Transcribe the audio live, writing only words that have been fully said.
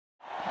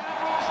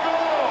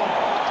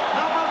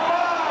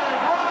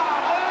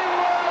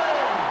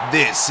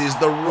This is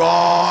the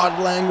Rod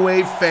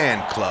Langway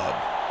Fan Club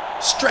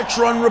Stretch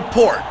Run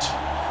Report,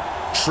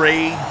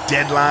 Trade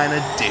Deadline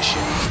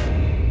Edition.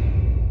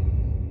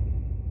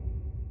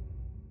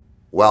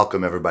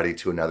 Welcome, everybody,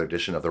 to another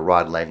edition of the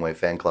Rod Langway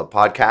Fan Club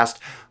podcast.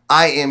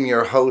 I am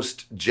your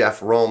host,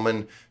 Jeff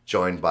Rollman,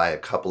 joined by a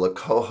couple of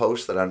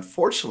co-hosts that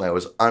unfortunately I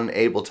was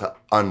unable to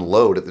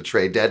unload at the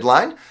trade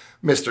deadline.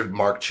 Mr.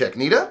 Mark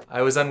Cheknita.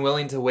 I was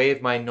unwilling to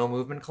waive my no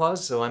movement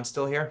clause, so I'm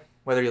still here,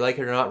 whether you like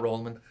it or not,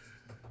 Rollman.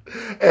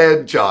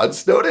 And John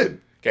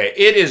Snowden. Okay,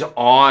 it is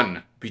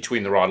on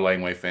between the Rod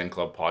Langway Fan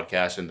Club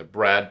podcast and the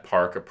Brad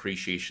Park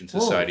Appreciation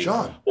Society.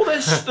 Whoa, John. Well,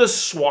 that's the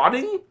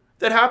swatting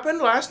that happened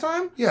last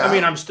time. Yeah. I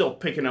mean, I'm still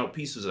picking out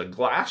pieces of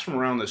glass from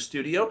around the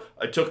studio.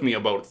 It took me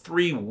about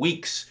 3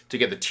 weeks to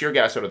get the tear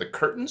gas out of the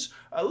curtains.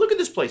 Look at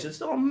this place. It's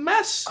still a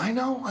mess. I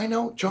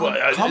know. John,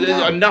 Well, calm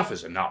down. Enough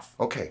is enough.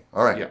 Okay,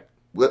 all right. Yeah.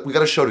 We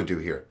got a show to do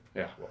here.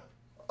 Yeah. Well,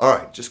 All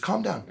right, just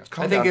calm down.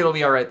 I think it'll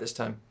be all right this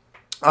time.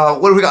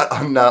 What do we got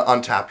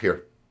on tap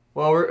here?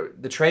 Well,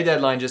 the trade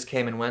deadline just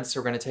came and went,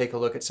 so we're going to take a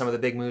look at some of the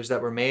big moves that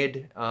were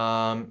made.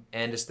 And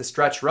it's the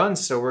stretch run,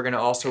 so we're going to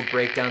also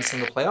break down some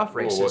of the playoff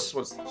races.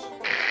 what's this?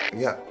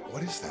 Yeah,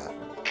 what is that?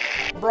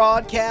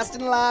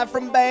 Broadcasting live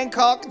from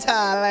Bangkok,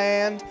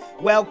 Thailand.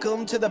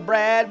 Welcome to the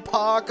Brad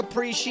Park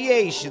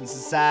Appreciation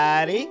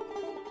Society.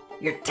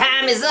 Your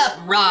time is up,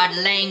 Rod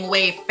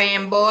Langway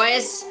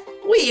fanboys.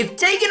 We've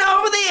taken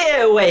over the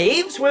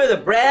airwaves. We're the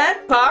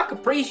Brad Park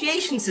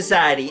Appreciation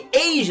Society,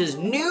 Asia's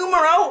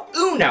numero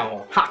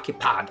uno hockey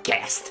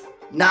podcast.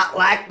 Not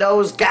like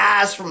those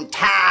guys from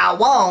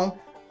Taiwan.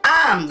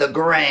 I'm the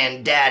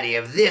granddaddy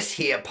of this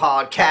here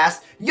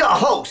podcast, your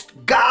host,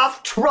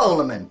 Goff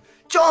Trollerman,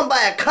 joined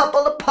by a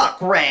couple of puck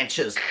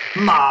ranchers,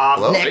 Marv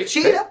Hello? Neck Hey,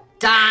 Cheetah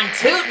Don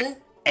Tootin'.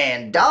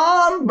 and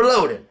Don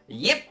Bloden.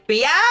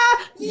 Yippee-yi-yo!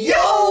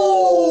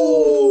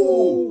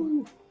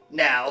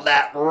 Now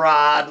that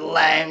Rod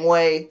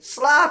Langway,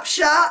 slop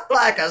shot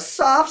like a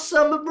soft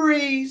summer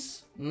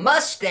breeze.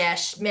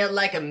 Mustache smelled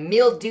like a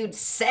mildewed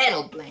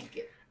saddle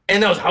blanket.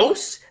 And those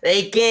hosts,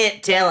 they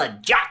can't tell a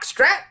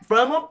jockstrap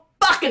from a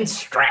bucking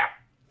strap.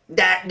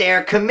 That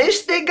there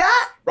commish they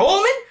got?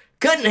 Roman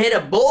couldn't hit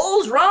a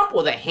bull's rump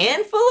with a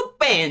handful of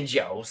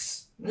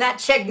banjos. That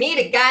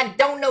Chegnita guy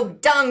don't know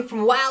dung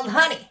from wild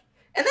honey.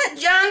 And that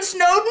John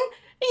Snowden,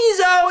 he's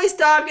always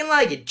talking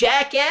like a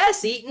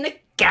jackass eating a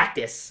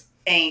cactus.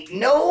 Ain't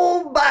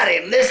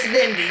nobody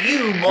listening to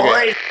you,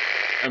 boys. Okay.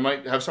 I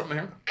might have something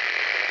here.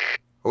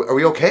 Are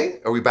we okay?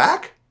 Are we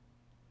back?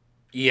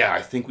 Yeah,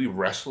 I think we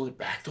wrestled it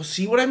back. Though,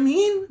 see what I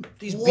mean?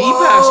 These Whoa,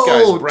 B-Pass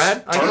guys,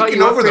 Brad. I thought Taking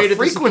you over the upgraded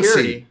frequency.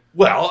 security.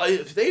 Well,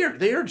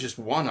 they are just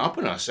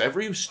one-upping us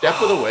every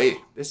step of the way.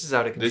 This is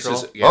out of This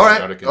control. is yeah, All it's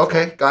right, out of control.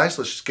 okay, guys,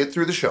 let's just get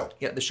through the show.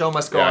 Yeah, the show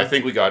must go Yeah, on. I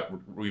think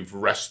we've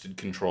wrested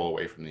control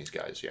away from these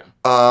guys. Yeah.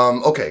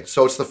 Okay,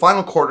 so it's the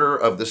final quarter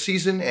of the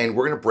season, and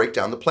we're going to break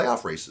down the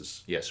playoff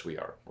races. Yes, we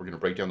are. We're going to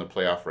break down the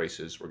playoff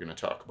races. We're going to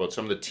talk about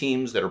some of the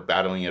teams that are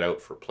battling it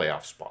out for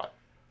playoff spot.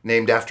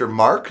 Named after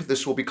Mark,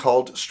 this will be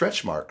called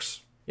Stretch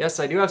Marks. Yes,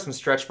 I do have some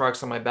stretch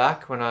marks on my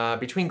back. When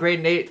between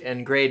grade 8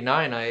 and grade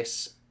 9,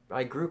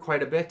 I grew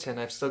quite a bit, and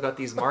I've still got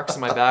these marks on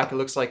my back. It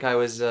looks like I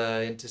was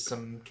into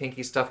some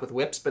kinky stuff with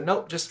whips, but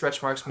nope, just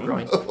stretch marks from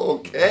growing.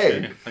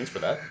 Okay. Thanks for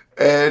that.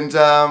 And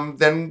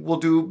then we'll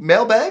do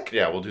mailbag.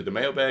 Yeah, we'll do the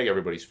mailbag,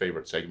 everybody's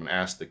favorite segment,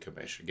 Ask the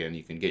Commish. Again,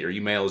 you can get your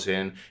emails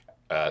in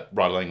at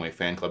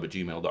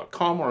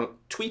rodlangwayfanclub@gmail.com or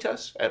tweet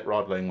us at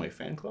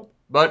rodlangwayfanclub.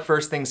 But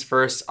first things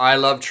first, I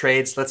love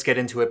trades. Let's get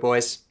into it,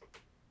 boys.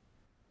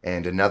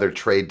 And another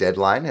trade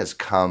deadline has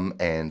come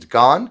and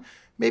gone.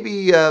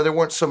 Maybe there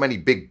weren't so many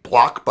big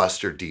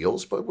blockbuster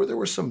deals, but there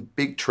were some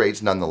big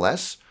trades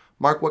nonetheless.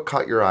 Mark, what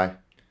caught your eye?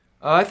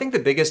 I think the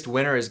biggest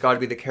winner has got to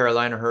be the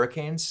Carolina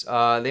Hurricanes.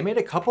 They made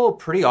a couple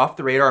pretty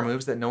off-the-radar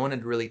moves that no one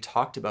had really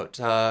talked about.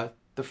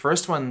 The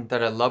first one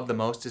that I love the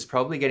most is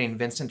probably getting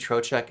Vincent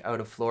Trocheck out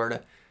of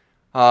Florida.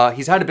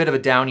 He's had a bit of a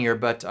down year,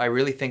 but I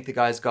really think the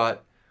guy's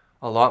got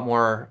a lot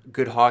more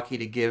good hockey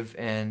to give,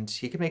 and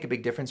he could make a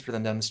big difference for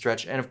them down the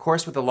stretch. And of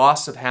course, with the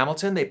loss of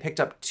Hamilton, they picked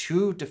up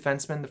 2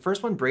 defensemen. The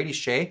first one, Brady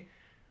Shea.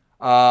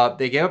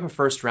 They gave up a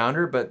first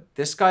rounder, but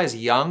this guy's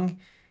young.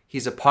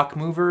 He's a puck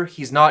mover.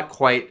 He's not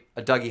quite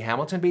a Dougie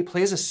Hamilton, but he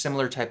plays a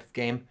similar type of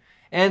game.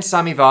 And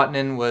Sami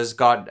Vatanen was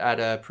got at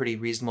a pretty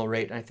reasonable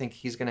rate, and I think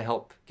he's going to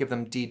help give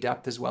them D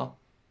depth as well.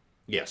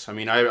 Yes, I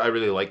mean, I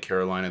really like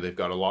Carolina. They've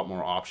got a lot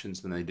more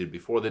options than they did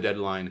before the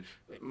deadline.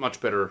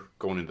 Much better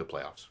going into the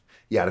playoffs.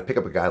 Yeah, to pick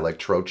up a guy like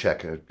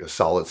Trocheck, a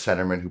solid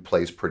centerman who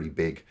plays pretty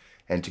big,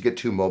 and to get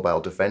 2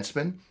 mobile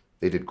defensemen,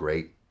 they did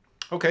great.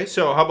 Okay,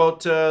 so how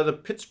about the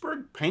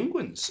Pittsburgh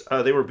Penguins?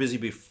 They were busy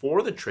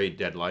before the trade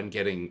deadline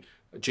getting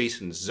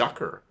Jason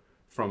Zucker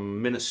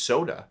from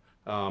Minnesota,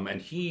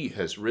 and he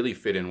has really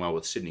fit in well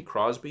with Sidney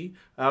Crosby.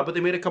 But they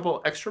made a couple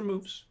extra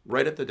moves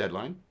right at the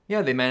deadline.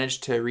 Yeah, they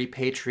managed to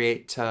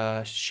repatriate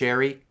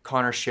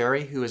Connor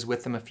Sherry, who was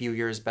with them a few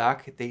years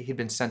back. He'd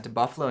been sent to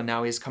Buffalo, and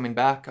now he's coming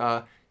back.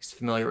 He's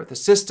familiar with the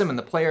system and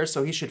the players,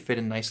 so he should fit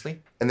in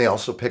nicely. And they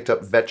also picked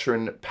up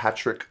veteran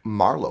Patrick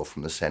Marleau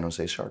from the San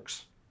Jose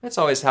Sharks. It's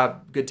always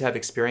good to have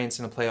experience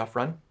in a playoff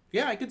run.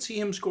 Yeah, I could see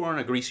him scoring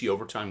a greasy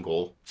overtime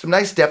goal. Some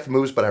nice depth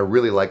moves, but I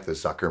really like the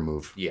Zucker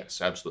move.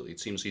 Yes, absolutely. It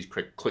seems he's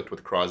clicked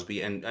with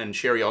Crosby, and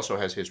Sherry also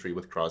has history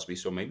with Crosby,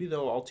 so maybe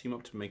they'll all team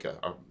up to make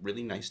a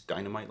really nice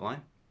dynamite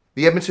line.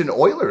 The Edmonton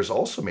Oilers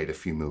also made a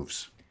few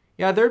moves.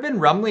 Yeah, there have been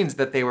rumblings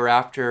that they were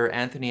after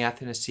Anthony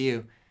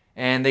Athanasiou,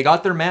 and they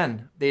got their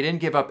man. They didn't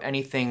give up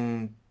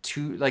anything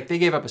they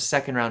gave up a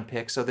second-round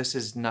pick, so this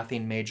is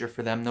nothing major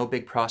for them. No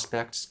big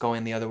prospects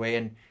going the other way,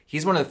 and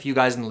he's one of the few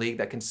guys in the league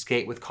that can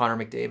skate with Connor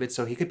McDavid,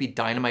 so he could be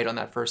dynamite on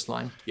that first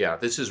line. Yeah,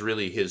 this is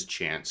really his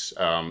chance.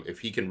 If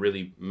he can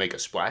really make a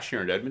splash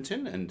here in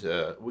Edmonton, and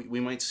we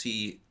might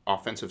see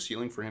offensive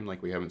ceiling for him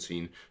like we haven't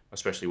seen,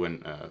 especially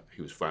when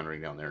he was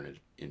floundering down there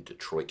in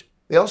Detroit.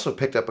 They also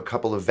picked up a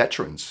couple of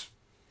veterans.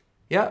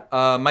 Yeah,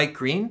 Mike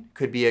Green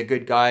could be a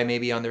good guy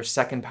maybe on their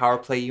second power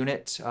play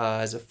unit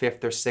as a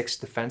fifth or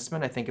sixth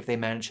defenseman. I think if they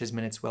manage his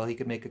minutes well, he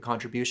could make a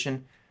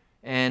contribution.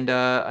 And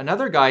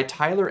another guy,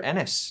 Tyler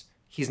Ennis.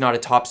 He's not a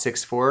top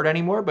six forward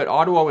anymore, but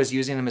Ottawa was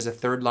using him as a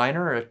third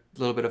liner, a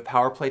little bit of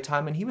power play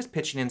time, and he was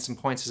pitching in some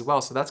points as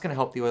well. So that's going to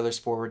help the Oilers'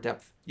 forward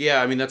depth.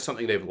 Yeah, I mean, that's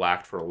something they've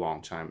lacked for a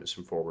long time is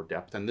some forward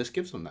depth, and this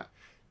gives them that.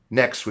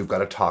 Next, we've got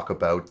to talk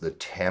about the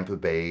Tampa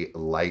Bay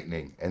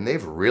Lightning, and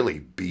they've really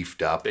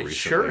beefed up They recently.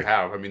 sure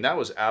have. I mean, that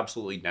was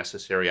absolutely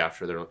necessary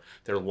after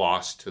their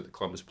loss to the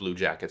Columbus Blue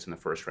Jackets in the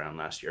first round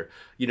last year.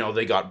 You know,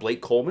 they got Blake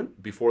Coleman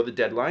before the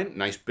deadline,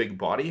 nice big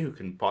body who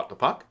can pot the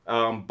puck.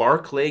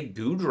 Barclay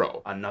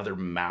Goodrow, another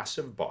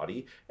massive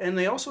body, and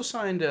they also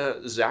signed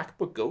Zach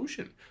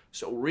Bogosian.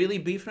 So really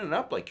beefing it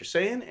up, like you're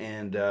saying,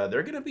 and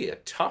they're going to be a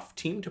tough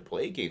team to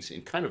play against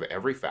in kind of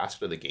every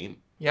facet of the game.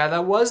 Yeah,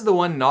 that was the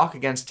one knock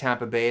against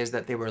Tampa Bay is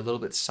that they were a little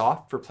bit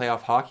soft for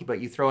playoff hockey,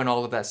 but you throw in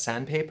all of that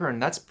sandpaper, and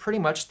that's pretty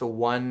much the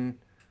one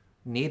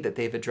need that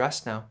they've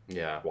addressed now.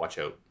 Yeah, watch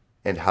out.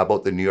 And how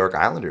about the New York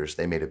Islanders?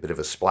 They made a bit of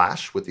a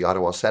splash with the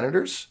Ottawa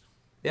Senators.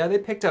 Yeah, they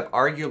picked up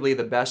arguably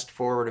the best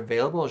forward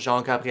available,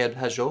 Jean-Gabriel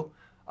Pageau.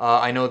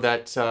 I know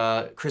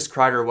that Chris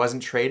Kreider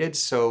wasn't traded,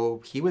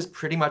 so he was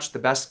pretty much the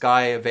best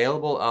guy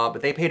available,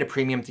 but they paid a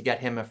premium to get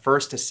him a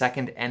first, a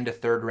second, and a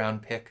third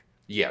round pick.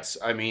 Yes,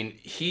 I mean,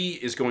 he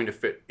is going to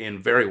fit in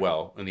very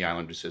well in the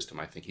Islanders system.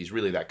 I think he's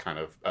really that kind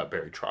of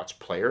Barry Trotz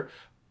player.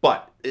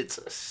 But it's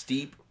a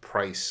steep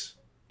price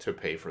to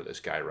pay for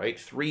this guy, right?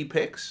 3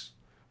 picks?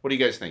 What do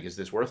you guys think? Is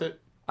this worth it?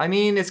 I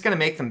mean, it's going to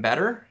make them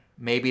better.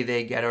 Maybe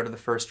they get out of the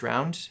first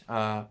round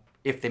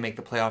if they make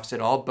the playoffs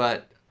at all,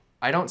 but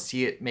I don't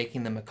see it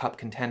making them a cup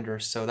contender,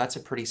 so that's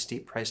a pretty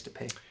steep price to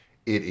pay.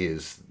 It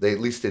is. They at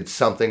least did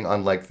something,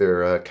 unlike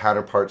their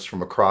counterparts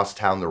from across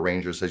town. The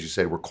Rangers, as you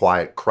said, were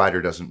quiet.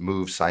 Kreider doesn't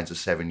move, signs a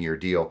 7-year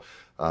deal.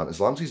 As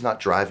long as he's not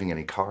driving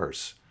any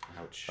cars.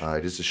 Ouch.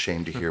 It is a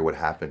shame to hear what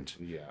happened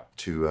Yeah.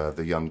 to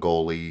the young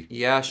goalie.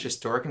 Yeah,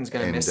 Shostorkin's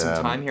going to miss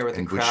some time here with a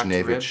and cracked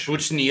Buchnevich. rib.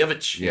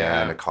 Buchnevich.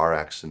 Yeah, in a car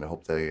accident. I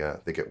hope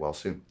they get well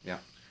soon. Yeah.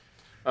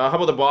 How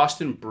about the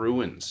Boston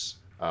Bruins?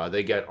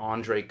 They get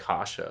Andre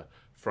Kasha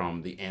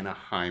from the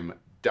Anaheim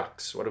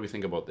Ducks. What do we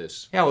think about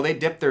this? Yeah, well, they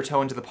dipped their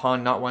toe into the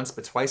pond not once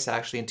but twice,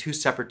 actually. In 2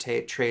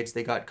 separate trades,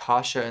 they got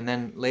Kasha, and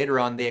then later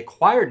on, they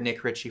acquired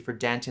Nick Ritchie for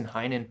Danton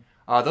Heinen.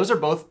 Those are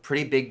both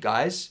pretty big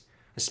guys,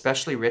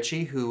 especially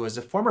Ritchie, who was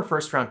a former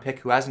first-round pick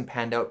who hasn't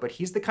panned out, but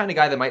he's the kind of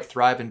guy that might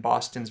thrive in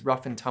Boston's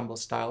rough-and-tumble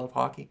style of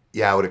hockey.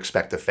 Yeah, I would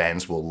expect the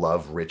fans will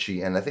love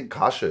Ritchie, and I think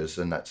Kasha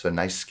that's a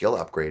nice skill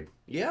upgrade.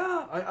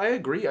 Yeah, I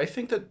agree. I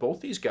think that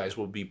both these guys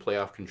will be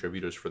playoff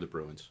contributors for the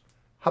Bruins.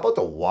 How about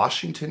the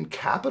Washington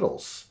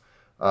Capitals?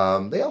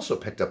 They also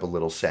picked up a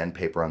little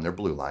sandpaper on their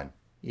blue line.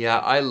 Yeah,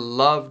 I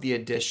love the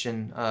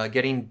addition.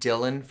 Getting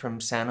Dylan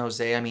from San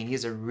Jose, I mean,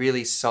 he's a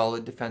really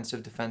solid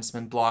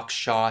defenseman, blocks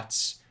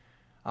shots.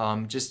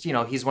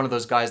 He's one of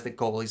those guys that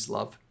goalies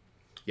love.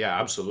 Yeah,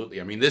 absolutely.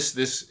 I mean,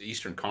 this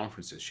Eastern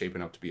Conference is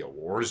shaping up to be a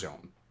war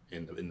zone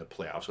in the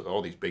playoffs with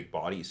all these big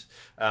bodies.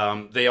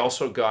 They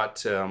also got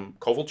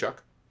Kovalchuk.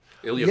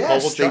 Ilya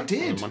Yes, they Kovalchuk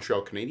did. from the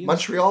Montreal Canadiens.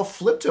 Montreal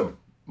flipped him.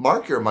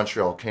 Mark, you're a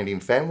Montreal Canadian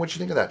fan. What'd you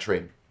think of that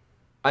trade?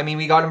 I mean,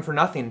 we got him for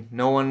nothing.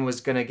 No one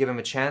was going to give him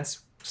a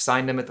chance.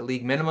 Signed him at the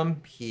league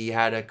minimum. He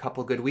had a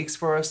couple good weeks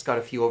for us, got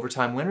a few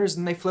overtime winners,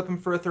 and they flip him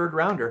for a third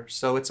rounder.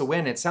 So it's a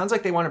win. It sounds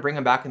like they want to bring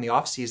him back in the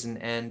offseason,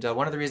 and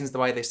one of the reasons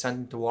why they sent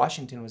him to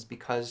Washington was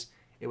because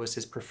it was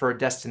his preferred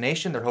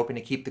destination. They're hoping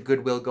to keep the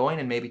goodwill going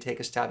and maybe take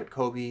a stab at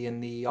Kobe in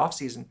the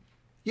offseason.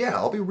 Yeah,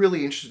 I'll be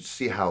really interested to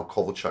see how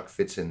Kovalchuk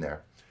fits in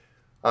there.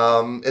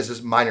 As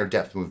this minor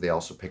depth move, they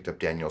also picked up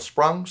Daniel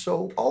Sprung.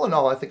 So all in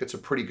all, I think it's a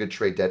pretty good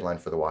trade deadline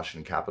for the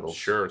Washington Capitals.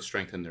 Sure, it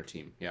strengthened their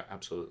team. Yeah,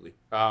 absolutely.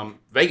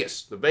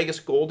 Vegas, the Vegas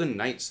Golden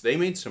Knights, they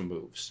made some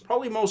moves.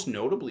 Probably most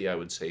notably, I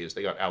would say, is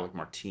they got Alec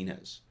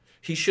Martinez.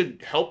 He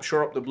should help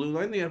shore up the blue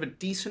line. They have a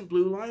decent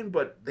blue line,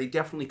 but they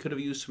definitely could have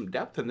used some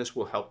depth, and this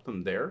will help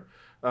them there.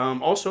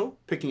 Also,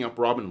 picking up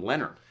Robin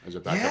Leonard as a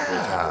backup goaltender.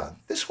 Yeah,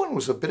 this one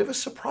was a bit of a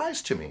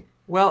surprise to me.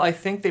 Well, I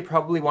think they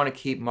probably want to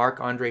keep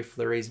Marc-Andre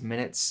Fleury's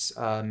minutes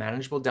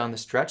manageable down the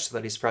stretch so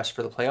that he's fresh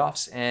for the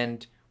playoffs.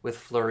 And with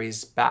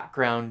Fleury's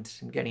background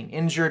and getting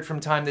injured from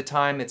time to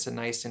time, it's a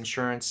nice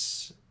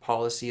insurance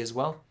policy as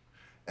well.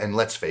 And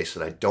let's face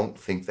it, I don't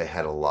think they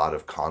had a lot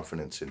of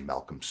confidence in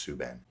Malcolm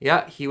Subban.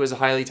 Yeah, he was a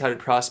highly touted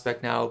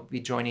prospect now, be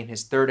joining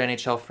his third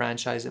NHL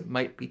franchise. It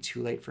might be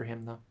too late for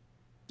him, though.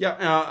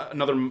 Yeah,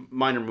 another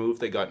minor move.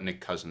 They got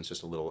Nick Cousins,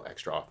 just a little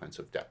extra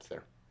offensive depth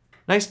there.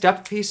 Nice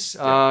depth piece.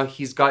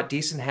 He's got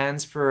decent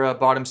hands for a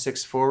bottom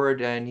six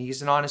forward, and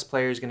he's an honest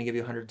player. He's going to give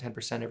you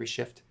 110% every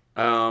shift.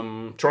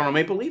 Toronto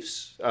Maple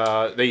Leafs,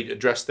 they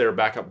addressed their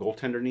backup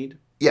goaltender need.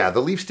 Yeah,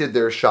 the Leafs did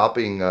their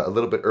shopping a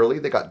little bit early.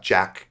 They got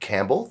Jack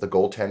Campbell, the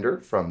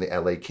goaltender from the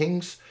LA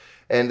Kings,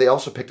 and they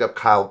also picked up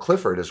Kyle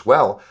Clifford as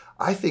well.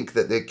 I think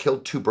that they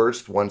killed two birds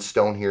with one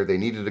stone here. They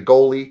needed a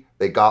goalie.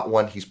 They got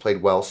one. He's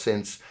played well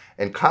since.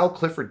 And Kyle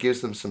Clifford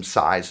gives them some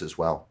size as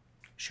well.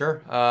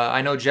 Sure.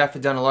 I know Jeff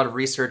had done a lot of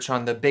research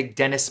on the big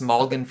Dennis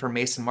Mulligan for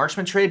Mason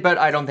Marchment trade, but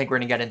I don't think we're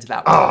going to get into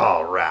that one.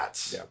 Oh,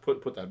 rats. Yeah,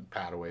 put that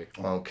pad away.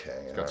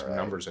 Okay. It's got some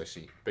numbers, I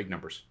see. Big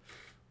numbers.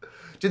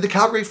 Did the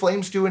Calgary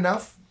Flames do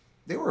enough?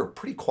 They were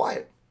pretty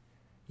quiet.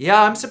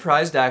 Yeah, I'm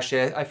surprised,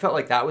 actually. I felt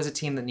like that was a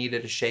team that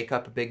needed a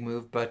shake-up, a big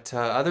move. But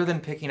other than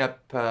picking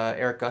up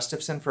Eric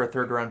Gustafsson for a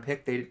third-round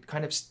pick, they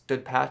kind of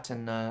stood pat.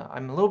 And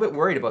I'm a little bit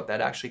worried about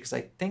that, actually, because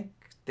I think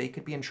they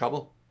could be in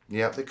trouble.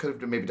 Yeah, they could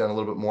have maybe done a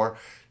little bit more.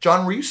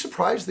 John, were you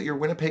surprised that your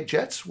Winnipeg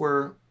Jets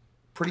were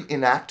pretty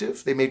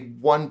inactive? They made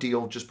one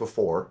deal just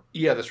before.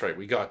 Yeah, that's right.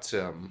 We got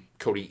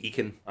Cody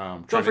Eakin.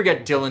 Don't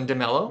forget Dylan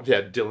DeMello.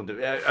 Yeah, Dylan.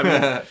 I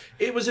mean,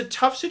 it was a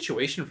tough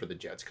situation for the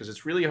Jets because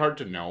it's really hard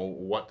to know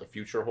what the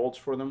future holds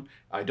for them.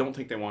 I don't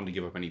think they wanted to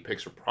give up any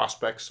picks or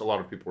prospects. A lot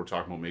of people were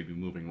talking about maybe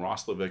moving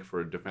Roslovic for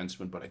a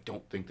defenseman, but I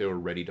don't think they were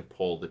ready to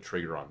pull the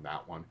trigger on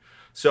that one.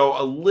 So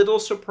a little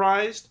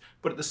surprised,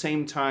 but at the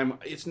same time,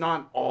 it's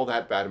not all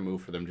that bad a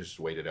move for them to just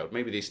wait it out.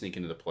 Maybe they sneak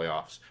into the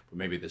playoffs, but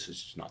maybe this is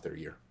just not their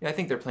year. Yeah, I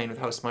think they're playing with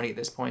house money at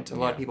this point. A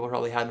lot of people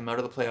probably had them out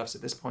of the playoffs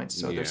at this point,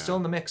 so they're still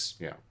in the mix.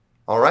 Yeah.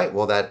 All right,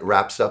 well, that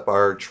wraps up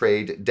our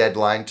trade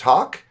deadline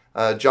talk.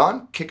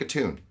 John, kick a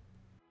tune.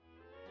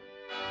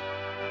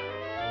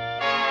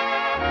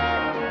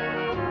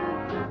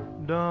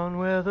 Down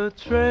where the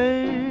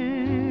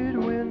trade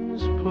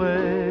winds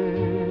play,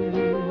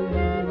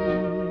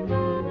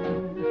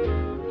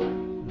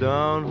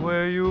 down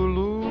where you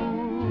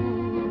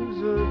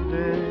lose a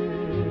day,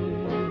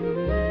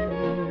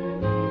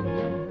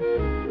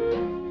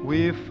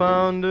 we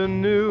found a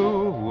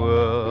new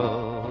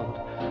world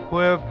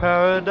where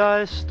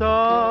paradise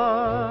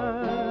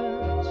starts.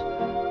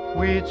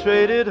 We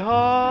traded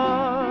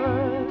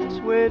hearts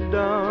way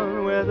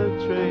down where the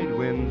trade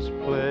winds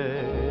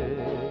play.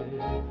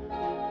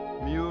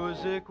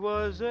 Music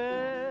was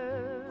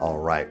air. All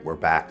right, we're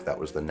back. That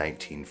was the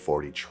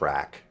 1940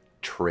 track,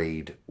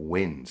 Trade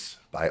Winds,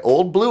 by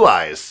Old Blue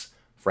Eyes,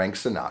 Frank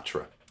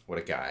Sinatra. What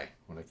a guy.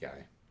 What a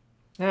guy.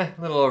 A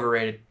little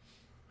overrated.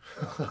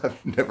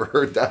 I've never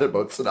heard that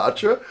about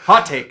Sinatra.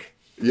 Hot take.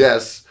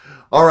 Yes.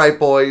 All right,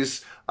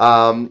 boys.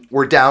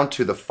 We're down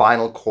to the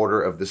final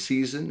quarter of the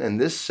season, and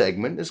this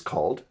segment is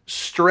called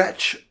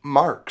Stretch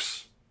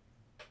Marks.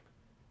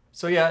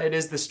 So yeah, it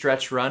is the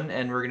stretch run,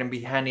 and we're going to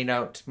be handing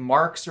out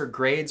marks or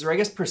grades, or I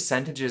guess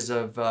percentages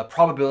of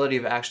probability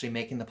of actually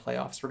making the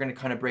playoffs. We're going to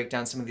kind of break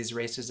down some of these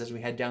races as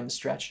we head down the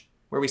stretch.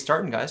 Where are we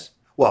starting, guys?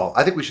 Well,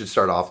 I think we should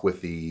start off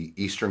with the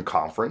Eastern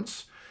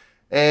Conference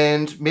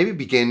and maybe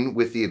begin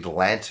with the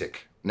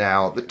Atlantic.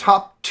 Now, the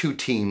top two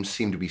teams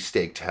seem to be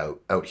staked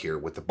out here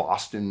with the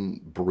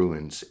Boston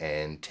Bruins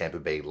and Tampa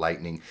Bay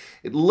Lightning.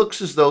 It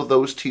looks as though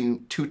those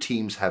two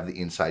teams have the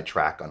inside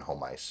track on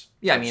home ice.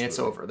 Yeah, I mean, it's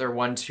over. They're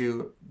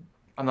 1-2.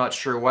 I'm not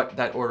sure what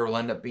that order will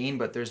end up being,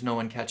 but there's no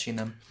one catching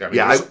them.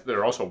 Yeah, I mean,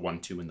 they're also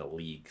 1-2 in the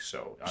league,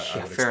 so I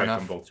would expect enough.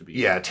 them both to be.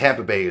 Yeah,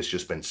 Tampa Bay has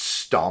just been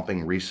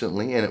stomping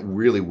recently, and it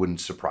really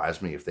wouldn't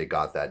surprise me if they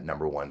got that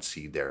number one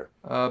seed there.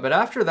 But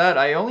after that,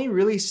 I only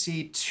really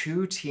see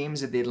two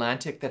teams at the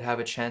Atlantic that have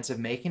a chance of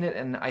making it,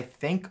 and I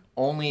think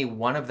only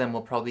one of them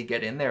will probably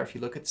get in there. If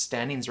you look at the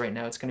standings right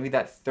now, it's going to be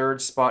that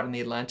third spot in the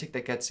Atlantic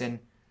that gets in.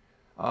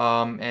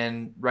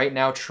 And right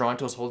now,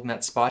 Toronto's holding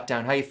that spot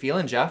down. How you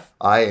feeling, Jeff?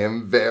 I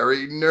am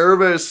very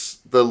nervous.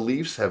 The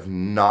Leafs have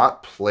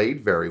not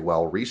played very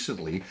well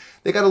recently.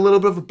 They got a little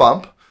bit of a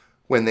bump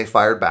when they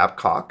fired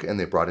Babcock and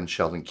they brought in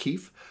Sheldon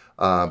Keefe.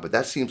 But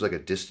that seems like a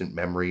distant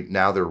memory.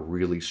 Now they're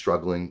really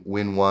struggling.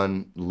 Win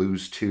one,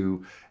 lose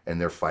two, and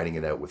they're fighting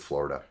it out with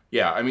Florida.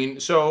 Yeah, I mean,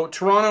 so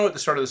Toronto at the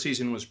start of the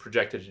season was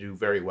projected to do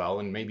very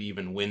well and maybe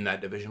even win that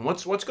division.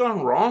 What's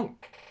gone wrong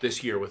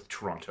this year with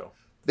Toronto?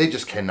 They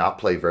just cannot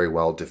play very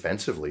well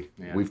defensively.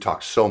 Yeah. We've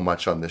talked so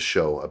much on this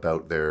show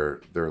about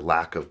their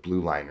lack of blue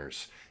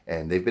liners,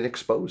 and they've been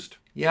exposed.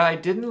 Yeah, I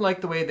didn't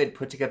like the way they'd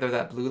put together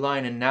that blue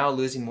line, and now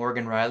losing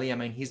Morgan Riley, I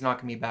mean, he's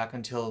not going to be back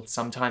until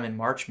sometime in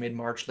March,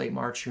 mid-March, late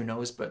March, who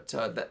knows, but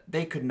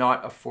they could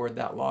not afford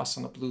that loss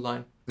on the blue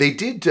line. They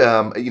did,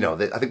 I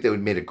think they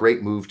made a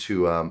great move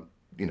to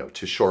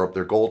shore up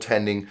their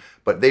goaltending,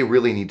 but they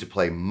really need to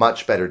play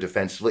much better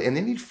defensively, and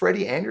they need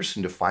Freddie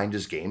Anderson to find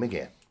his game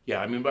again. Yeah,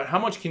 I mean, but how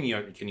much can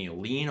you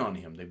lean on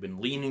him? They've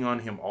been leaning on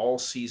him all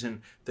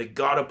season. They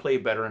got to play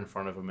better in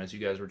front of him, as you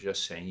guys were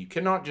just saying. You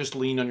cannot just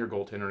lean on your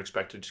goaltender and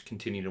expect it to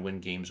continue to win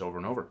games over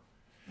and over.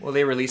 Well,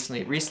 they were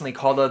recently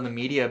called out in the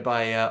media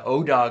by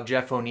O-Dog,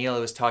 Jeff O'Neill,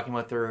 who was talking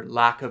about their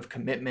lack of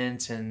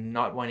commitment and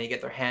not wanting to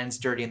get their hands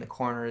dirty in the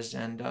corners.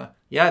 And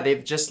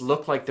they've just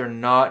looked like they're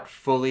not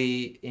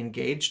fully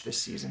engaged this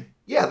season.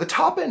 Yeah, the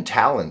top end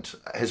talent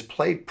has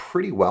played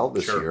pretty well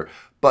this year,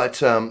 but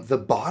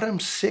the bottom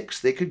six,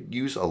 they could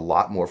use a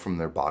lot more from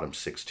their bottom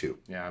six too.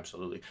 Yeah,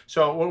 absolutely.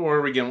 So where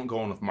are we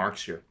going with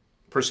marks here?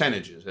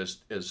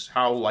 Percentages as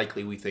how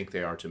likely we think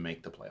they are to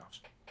make the playoffs.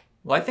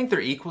 Well, I think they're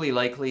equally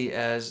likely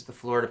as the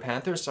Florida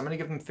Panthers, so I'm going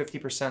to give them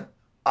 50%.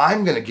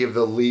 I'm going to give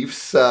the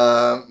Leafs,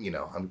 I'm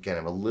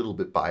a little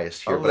bit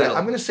biased here, but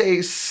I'm going to say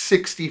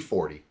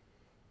 60-40.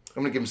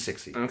 I'm going to give them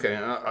 60. Okay,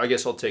 I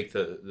guess I'll take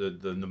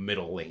the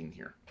middle lane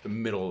here. The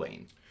middle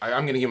lane.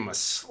 I'm going to give them a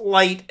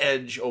slight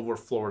edge over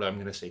Florida. I'm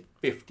going to say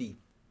 55%.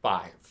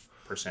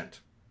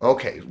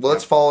 Okay, well,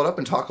 let's follow it up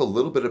and talk a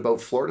little bit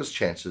about Florida's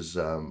chances.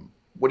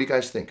 What do you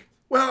guys think?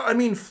 Well, I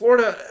mean,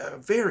 Florida, a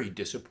very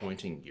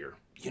disappointing year.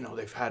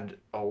 They've had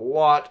a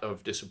lot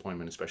of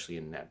disappointment, especially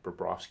in net.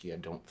 Bobrovsky, I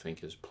don't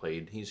think, has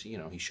played. He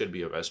should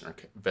be a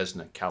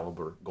Vezina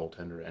caliber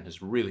goaltender and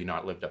has really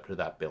not lived up to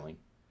that billing.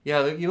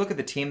 Yeah, you look at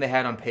the team they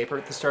had on paper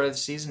at the start of the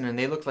season, and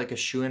they looked like a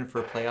shoo-in for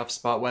a playoff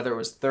spot, whether it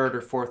was third or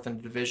fourth in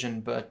the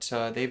division, but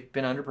they've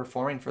been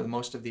underperforming for the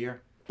most of the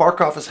year.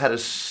 Barkov has had a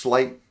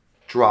slight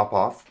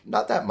drop-off,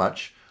 not that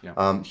much. Yeah.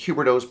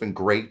 Huberdeau's been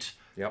great.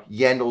 Yep.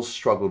 Yandel's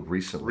struggled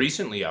recently.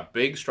 Recently, a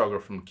big struggle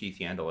from Keith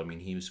Yandel. I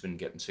mean, he's been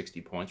getting 60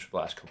 points for the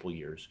last couple of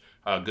years.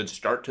 A good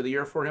start to the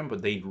year for him,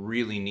 but they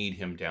really need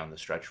him down the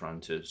stretch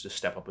run to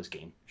step up his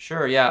game.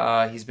 Sure,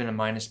 yeah. He's been a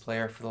minus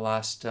player for the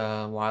last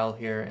while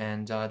here,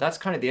 and that's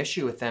kind of the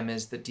issue with them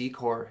is the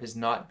D-core has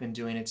not been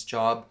doing its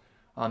job.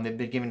 They've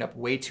been giving up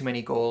way too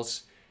many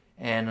goals,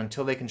 and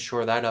until they can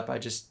shore that up,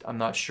 I'm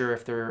not sure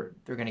if they're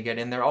going to get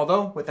in there.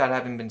 Although, with that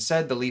having been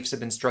said, the Leafs have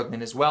been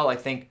struggling as well. I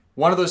think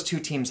one of those two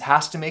teams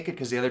has to make it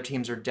because the other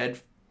teams are dead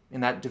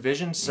in that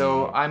division.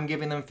 So I'm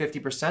giving them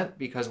 50%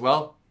 because,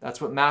 well, that's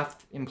what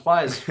math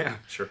implies. Yeah,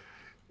 sure.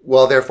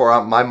 Well,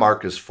 therefore, my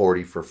mark is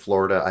 40 for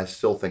Florida. I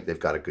still think they've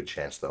got a good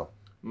chance, though.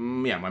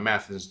 Yeah, my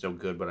math isn't still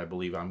good, but I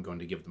believe I'm going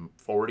to give them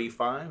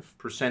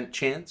 45%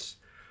 chance.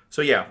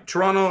 So, yeah,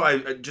 Toronto,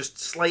 I just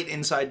slight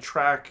inside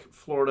track.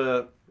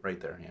 Florida, right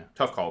there, yeah.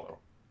 Tough call, though.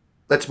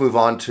 Let's move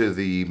on to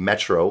the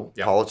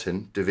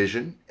Metropolitan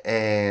Division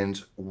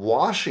and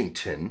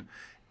Washington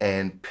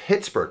and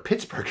Pittsburgh.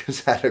 Pittsburgh has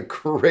had a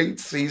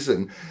great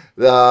season.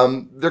 They're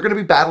going to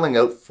be battling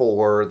out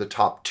for the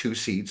top two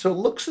seeds, so it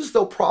looks as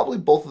though probably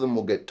both of them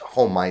will get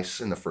home ice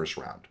in the first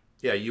round.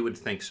 Yeah, you would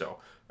think so.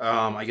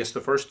 I guess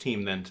the first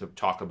team then to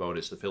talk about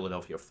is the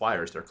Philadelphia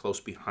Flyers. They're close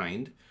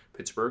behind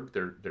Pittsburgh.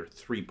 They're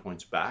 3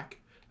 points back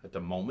at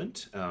the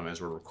moment as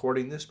we're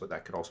recording this, but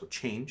that could also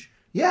change.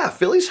 Yeah,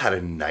 Philly's had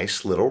a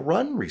nice little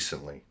run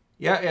recently.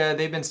 Yeah,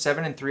 they've been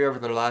 7-3 over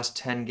their last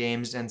 10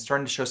 games and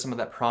starting to show some of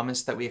that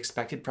promise that we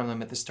expected from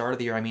them at the start of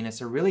the year. I mean,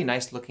 it's a really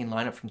nice looking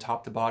lineup from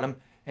top to bottom.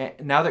 And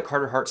now that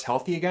Carter Hart's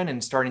healthy again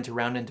and starting to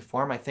round into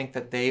form, I think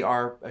that they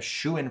are a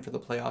shoo-in for the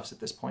playoffs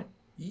at this point.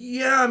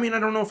 Yeah, I mean, I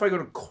don't know if I go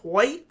to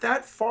quite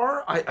that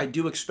far. I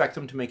do expect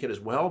them to make it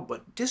as well,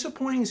 but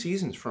disappointing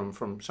seasons from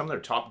some of their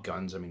top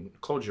guns. I mean,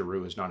 Claude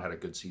Giroux has not had a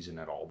good season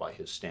at all by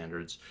his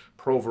standards.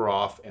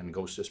 Provorov and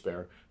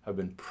Gostisbehere have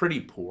been pretty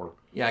poor.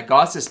 Yeah,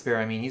 Gostisbehere,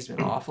 I mean, he's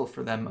been awful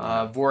for them.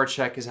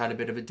 Voracek has had a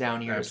bit of a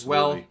down year as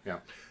well. Yeah.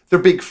 Their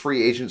big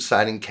free agent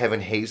signing,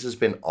 Kevin Hayes, has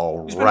been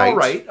all He's right. been all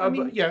right. I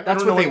mean, yeah,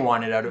 that's what they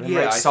wanted out of him, Yeah,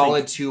 right? I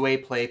Solid think- two-way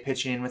play,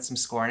 pitching in with some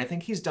scoring. I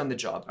think he's done the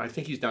job. I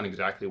think he's done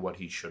exactly what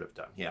he should have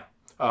done. Yeah.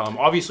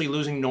 Obviously,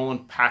 losing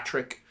Nolan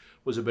Patrick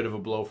was a bit of a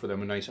blow for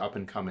them, a nice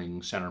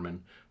up-and-coming centerman.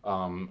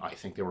 I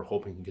think they were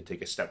hoping he could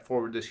take a step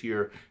forward this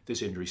year.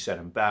 This injury set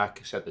him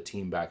back, set the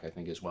team back, I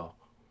think, as well.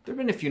 There have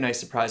been a few nice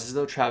surprises,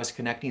 though. Travis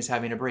Konechny is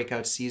having a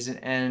breakout season,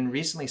 and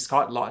recently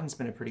Scott Lawton's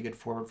been a pretty good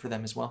forward for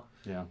them as well.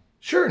 Yeah.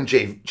 Sure, and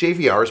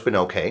JVR's been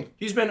okay.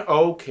 He's been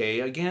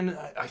okay. Again,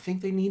 I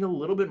think they need a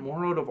little bit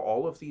more out of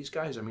all of these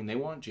guys. I mean, they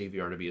want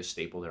JVR to be a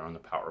staple there on the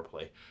power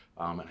play.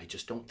 And I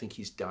just don't think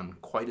he's done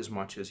quite as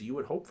much as you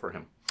would hope for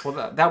him.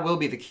 Well, that will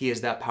be the key, is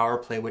that power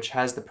play, which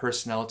has the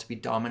personnel to be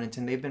dominant,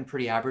 and they've been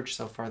pretty average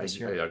so far this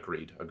year.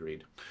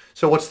 Agreed.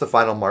 So what's the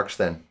final marks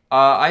then?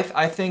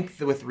 I think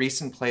that with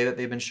recent play that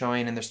they've been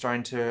showing, and they're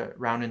starting to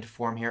round into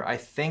form here, I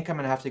think I'm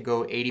going to have to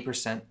go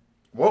 80%.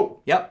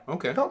 Whoa. Yep.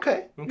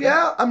 Okay.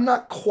 Yeah, I'm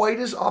not quite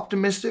as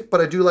optimistic,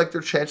 but I do like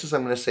their chances.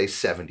 I'm going to say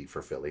 70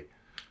 for Philly.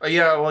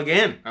 Yeah, well,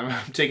 again,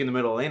 I'm taking the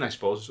middle lane, I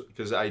suppose,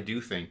 because I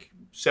do think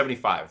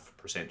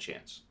 75%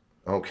 chance.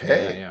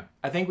 Okay. Yeah.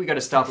 I think we got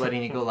to stop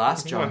letting you go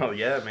last, John. Well,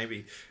 yeah,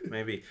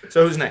 maybe.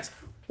 So who's next?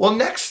 Well,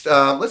 next,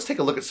 let's take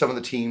a look at some of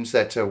the teams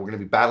that we're going to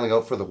be battling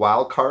out for the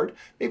wild card.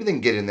 Maybe they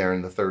can get in there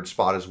in the third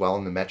spot as well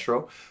in the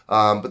Metro.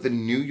 But the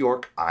New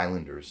York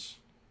Islanders.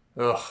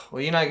 Ugh.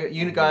 Well,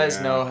 you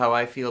guys know how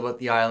I feel about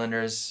the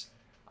Islanders.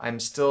 I'm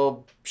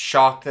still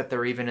shocked that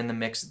they're even in the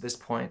mix at this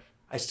point.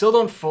 I still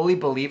don't fully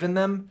believe in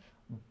them,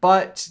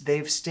 but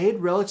they've stayed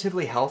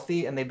relatively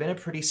healthy and they've been a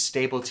pretty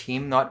stable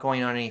team, not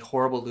going on any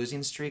horrible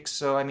losing streaks.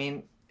 So, I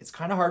mean, it's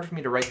kind of hard for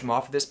me to write them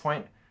off at this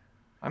point.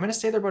 I'm going to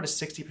say they're about a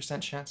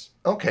 60% chance.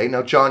 Okay,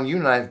 now, John, you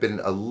and I have been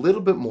a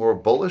little bit more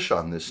bullish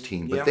on this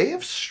team, but they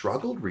have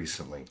struggled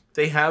recently.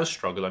 They have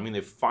struggled. I mean,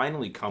 they've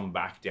finally come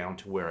back down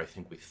to where I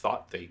think we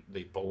thought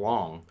they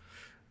belong.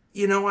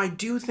 You know, I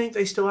do think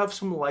they still have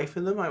some life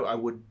in them. I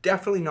would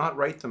definitely not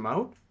write them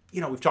out. You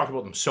know, we've talked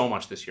about them so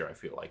much this year, I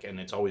feel like, and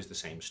it's always the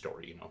same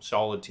story. You know,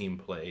 solid team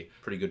play,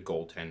 pretty good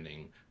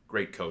goaltending,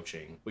 great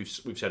coaching. We've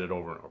said it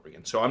over and over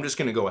again. So I'm just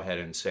going to go ahead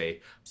and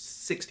say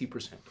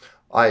 60%.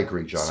 I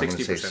agree, John. I'm going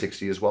to say 60%.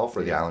 60 as well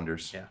for the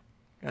Islanders. Yeah.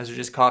 You guys are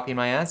just copying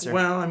my answer.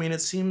 Well, I mean, it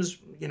seems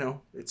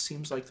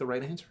like the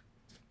right answer.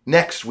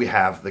 Next, we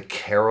have the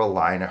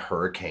Carolina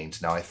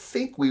Hurricanes. Now, I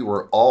think we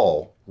were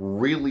all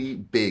really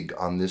big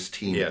on this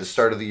team at the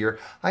start of the year.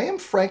 I am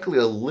frankly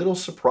a little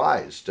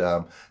surprised.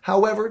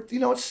 However, you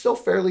know, it's still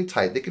fairly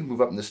tight. They can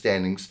move up in the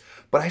standings,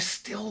 but I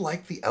still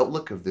like the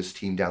outlook of this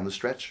team down the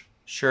stretch.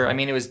 Sure. I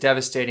mean, it was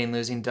devastating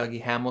losing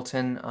Dougie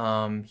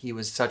Hamilton. He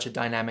was such a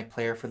dynamic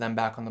player for them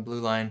back on the blue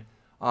line.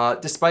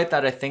 Despite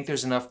that, I think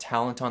there's enough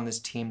talent on this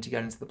team to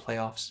get into the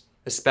playoffs,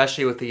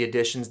 especially with the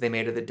additions they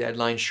made at the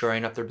deadline,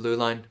 shoring up their blue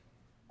line.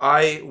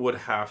 I would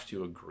have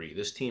to agree.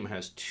 This team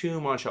has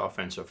too much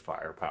offensive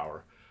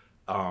firepower.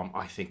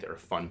 I think they're a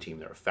fun team.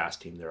 They're a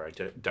fast team. They're a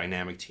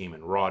dynamic team.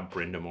 And Rod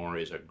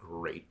Brindamore is a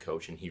great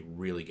coach, and he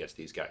really gets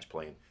these guys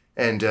playing.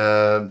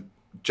 And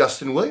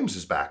Justin Williams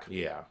is back.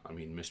 Yeah, I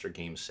mean, Mr.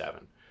 Game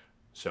 7.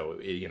 So,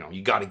 you know,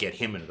 you got to get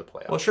him into the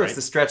playoffs. Well, sure, right? It's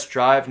the stretch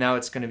drive. Now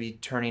it's going to be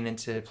turning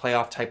into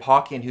playoff-type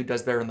hockey, and who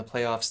does better in the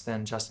playoffs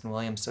than Justin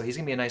Williams? So he's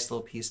going to be a nice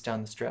little piece down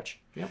the stretch.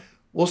 Yeah.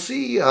 We'll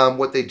see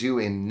what they do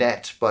in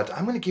net, but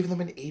I'm going to give them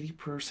an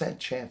 80%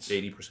 chance.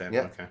 80%?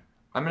 Yeah. Okay.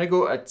 I'm going to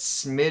go a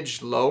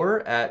smidge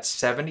lower at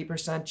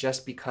 70%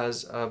 just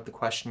because of the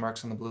question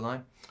marks on the blue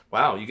line.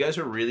 Wow, you guys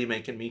are really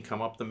making me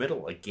come up the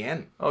middle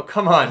again. Oh,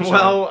 come on, John.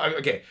 Well,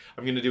 okay,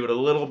 I'm going to do it a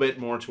little bit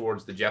more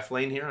towards the Jeff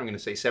lane here. I'm going to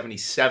say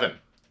 77.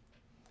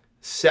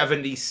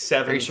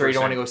 77%. Are you sure you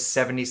don't want to go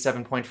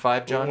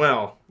 77.5, John?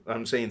 Well,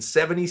 I'm saying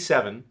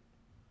 77.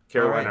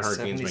 Carolina All right,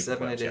 Hurricanes make the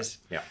 77 playoffs. it is.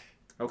 Yeah.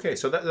 Okay,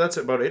 so that's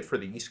about it for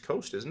the East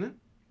Coast, isn't it?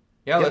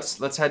 Yeah,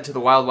 let's head to the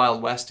Wild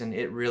Wild West, and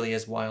it really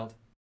is wild.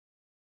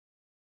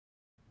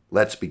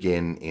 Let's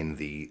begin in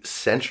the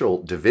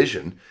Central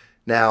Division.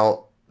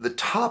 Now, the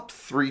top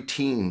three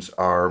teams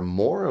are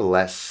more or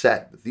less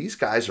set. These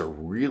guys are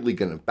really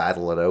going to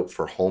battle it out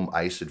for home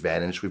ice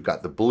advantage. We've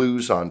got the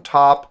Blues on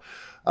top,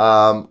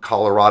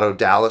 Colorado,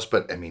 Dallas,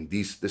 but I mean,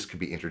 this could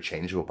be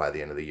interchangeable by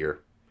the end of the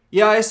year.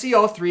 Yeah, I see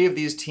all three of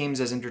these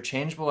teams as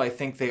interchangeable. I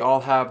think they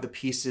all have the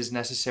pieces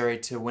necessary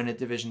to win a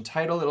division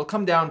title. It'll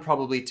come down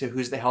probably to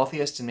who's the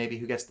healthiest and maybe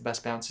who gets the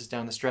best bounces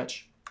down the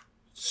stretch.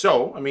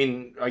 So, I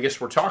mean, I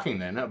guess we're talking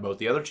then about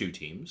the other two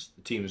teams,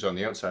 the teams on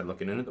the outside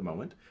looking in at the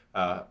moment,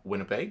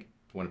 Winnipeg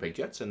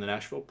Jets, and the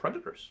Nashville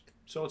Predators.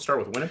 So let's start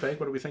with Winnipeg.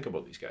 What do we think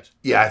about these guys?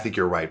 Yeah, I think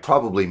you're right.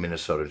 Probably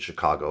Minnesota and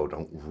Chicago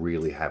don't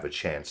really have a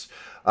chance.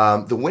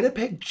 The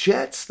Winnipeg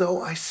Jets, though,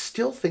 I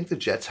still think the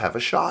Jets have a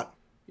shot.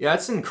 Yeah,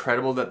 it's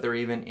incredible that they're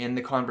even in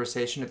the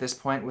conversation at this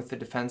point with the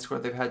defense score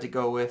they've had to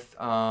go with.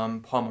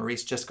 Paul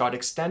Maurice just got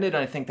extended,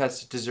 and I think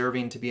that's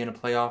deserving to be in a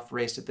playoff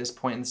race at this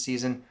point in the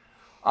season.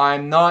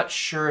 I'm not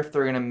sure if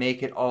they're going to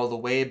make it all the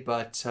way,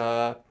 but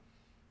I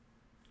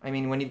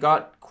mean, when you've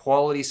got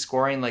quality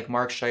scoring like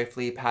Mark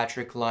Scheifele,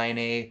 Patrick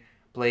Laine,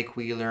 Blake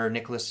Wheeler,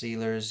 Nicholas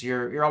Ehlers,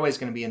 you're always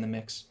going to be in the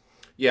mix.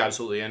 Yeah,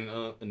 absolutely.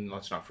 And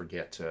let's not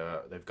forget,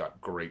 they've got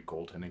great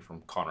goaltending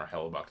from Connor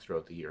Hellebuck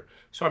throughout the year.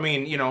 So, I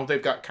mean, you know,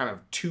 they've got kind of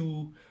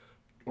 2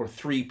 or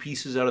 3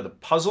 pieces out of the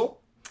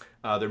puzzle.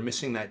 They're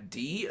missing that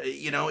D.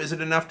 You know, is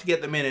it enough to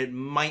get them in? It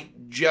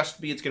might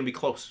just be, it's going to be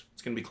close.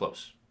 It's going to be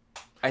close.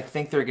 I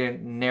think they're going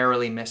to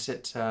narrowly miss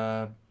it.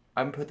 I'm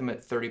going to put them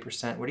at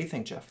 30%. What do you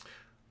think, Jeff?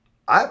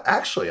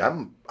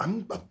 I'm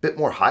a bit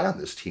more high on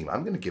this team.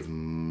 I'm going to give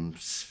them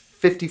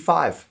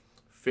 55.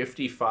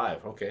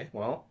 55. Okay.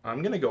 Well,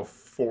 I'm going to go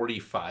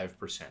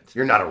 45%.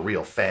 You're not a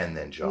real fan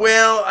then, John.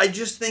 Well, I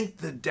just think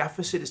the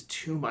deficit is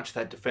too much.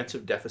 That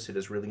defensive deficit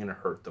is really going to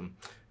hurt them.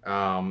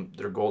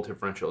 Their goal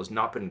differential has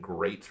not been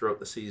great throughout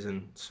the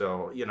season.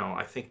 So, you know,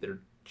 I think they're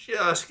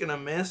just going to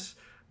miss.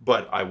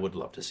 But I would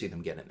love to see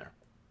them get in there.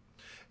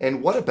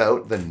 And what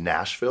about the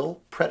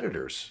Nashville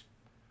Predators?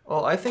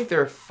 Well, I think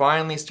they're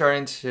finally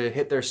starting to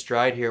hit their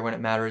stride here when it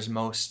matters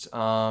most.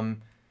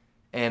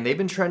 And they've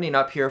been trending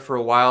up here for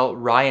a while.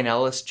 Ryan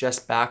Ellis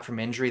just back from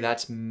injury.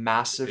 That's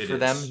massive for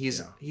them.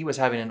 He was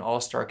having an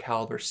all-star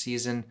caliber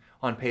season,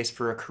 on pace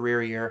for a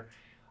career year.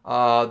 The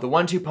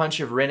 1-2 punch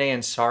of Rinne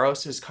and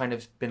Saros has kind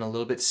of been a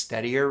little bit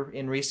steadier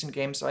in recent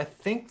games. So I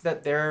think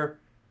that they're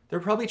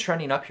probably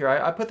trending up here.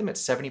 I put them at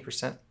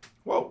 70%.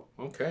 Whoa.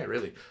 Okay,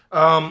 really.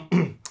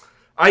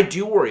 I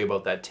do worry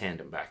about that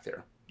tandem back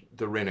there,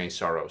 the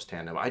Rinne-Saros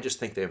tandem. I just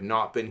think they have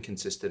not been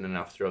consistent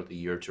enough throughout the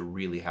year to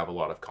really have a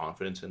lot of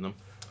confidence in them.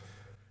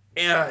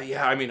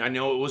 Yeah, I mean, I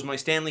know it was my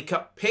Stanley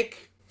Cup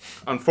pick,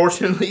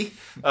 Unfortunately,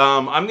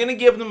 I'm going to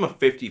give them a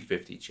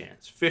 50-50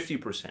 chance.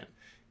 50%.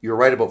 You're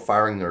right about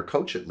firing their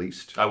coach, at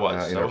least. I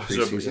was. In I our was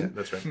preseason. yeah,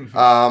 that's right.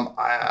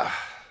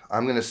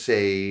 I'm going to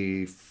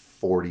say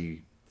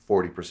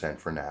 40%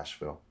 for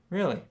Nashville.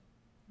 Really?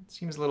 It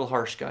seems a little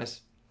harsh,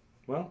 guys.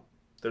 Well,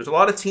 there's a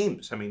lot of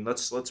teams. I mean,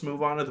 let's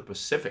move on to the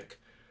Pacific,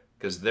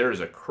 because there's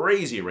a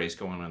crazy race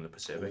going on in the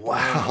Pacific.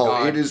 Wow,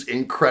 God. it is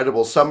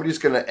incredible. Somebody's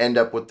going to end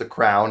up with the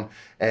crown,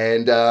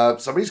 and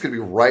somebody's going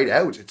to be right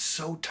out. It's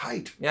so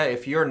tight. Yeah,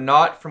 if you're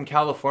not from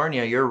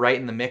California, you're right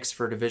in the mix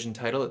for a division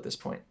title at this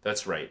point.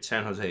 That's right.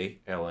 San Jose,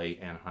 LA,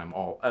 Anaheim,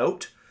 all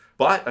out.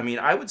 But, I mean,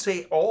 I would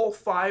say all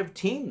 5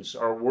 teams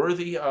are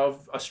worthy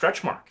of a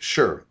stretch mark.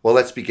 Sure. Well,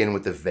 let's begin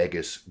with the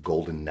Vegas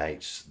Golden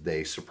Knights.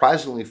 They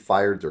surprisingly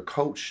fired their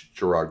coach,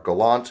 Gerard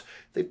Gallant.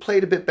 They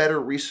played a bit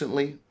better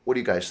recently. What do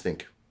you guys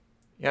think?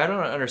 Yeah, I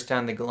don't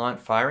understand the Gallant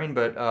firing,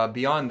 but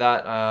beyond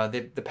that,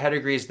 the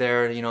pedigree's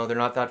there. You know, they're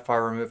not that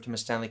far removed from a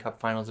Stanley Cup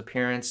Finals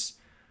appearance.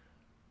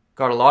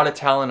 Got a lot of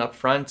talent up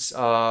front.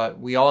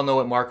 We all know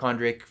what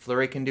Marc-Andre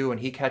Fleury can do when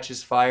he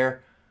catches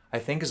fire. I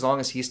think as long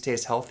as he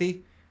stays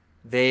healthy,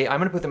 I'm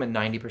going to put them at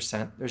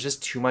 90%. There's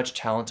just too much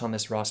talent on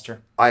this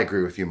roster. I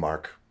agree with you,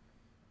 Mark.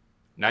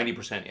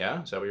 90%,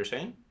 yeah? Is that what you're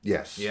saying?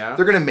 Yes. Yeah.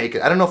 They're going to make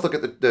it. I don't know if they'll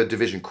get the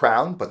division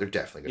crown, but they're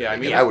definitely going to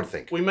make it, I would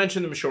think. We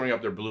mentioned them shoring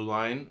up their blue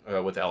line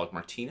with Alec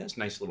Martinez.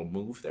 Nice little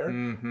move there.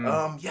 Mm-hmm.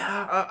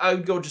 I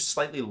would go just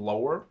slightly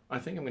lower. I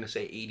think I'm going to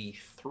say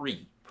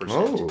 83%.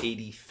 Oh.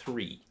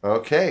 83.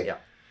 Okay. Yeah.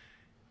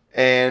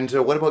 And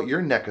what about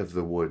your neck of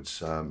the woods,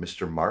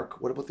 Mr.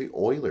 Mark? What about the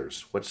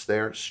Oilers? What's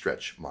their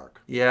stretch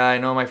mark? Yeah, I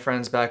know my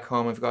friends back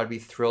home have got to be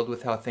thrilled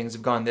with how things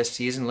have gone this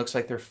season. Looks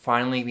like they're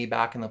finally be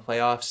back in the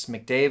playoffs.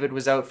 McDavid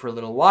was out for a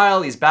little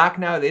while. He's back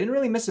now. They didn't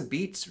really miss a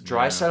beat.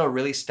 Draisaitl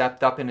really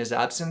stepped up in his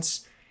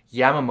absence.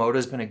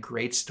 Yamamoto's been a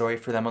great story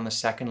for them on the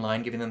second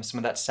line, giving them some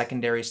of that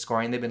secondary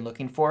scoring they've been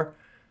looking for.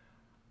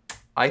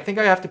 I think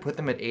I have to put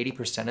them at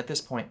 80% at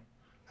this point.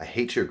 I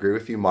hate to agree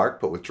with you, Mark,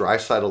 but with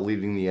Draisaitl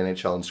leading the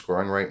NHL in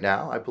scoring right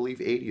now, I believe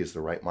 80 is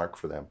the right mark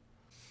for them.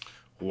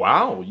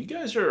 Wow, you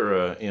guys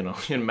are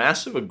in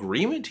massive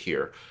agreement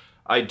here.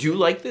 I do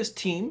like this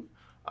team.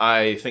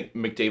 I think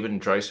McDavid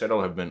and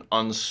Draisaitl have been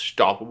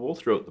unstoppable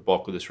throughout the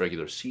bulk of this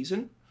regular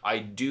season. I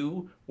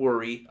do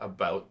worry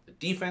about the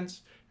defense,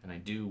 and I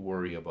do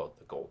worry about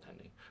the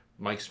goaltending.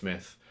 Mike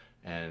Smith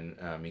and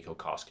Mikko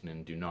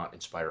Koskinen do not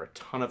inspire a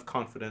ton of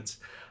confidence.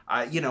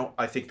 I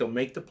think they'll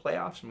make the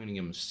playoffs. I'm going to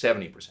give them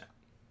 70%.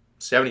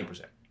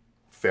 70%.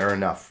 Fair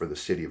enough for the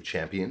City of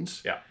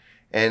Champions. Yeah.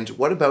 And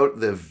what about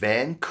the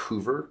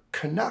Vancouver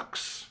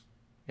Canucks?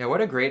 Yeah,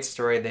 what a great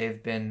story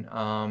they've been.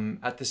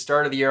 At the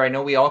start of the year, I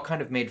know we all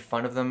kind of made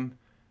fun of them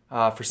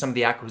for some of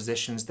the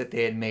acquisitions that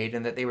they had made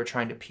and that they were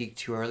trying to peak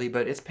too early,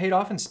 but it's paid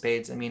off in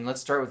spades. I mean,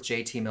 let's start with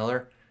JT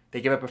Miller. They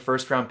give up a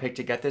first-round pick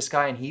to get this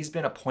guy, and he's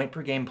been a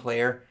point-per-game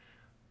player.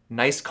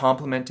 Nice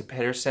compliment to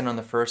Pettersson on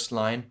the first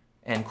line.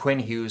 And Quinn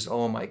Hughes,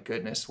 oh my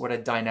goodness, what a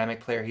dynamic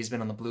player he's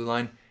been on the blue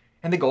line.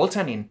 And the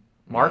goaltending.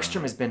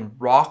 Markstrom has been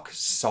rock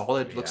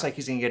solid. Looks like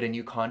he's going to get a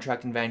new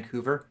contract in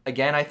Vancouver.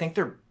 Again, I think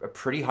they're a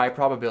pretty high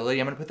probability.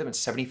 I'm going to put them at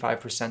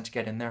 75% to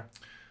get in there.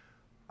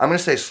 I'm going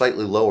to say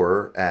slightly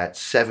lower at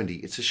 70.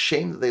 It's a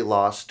shame that they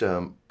lost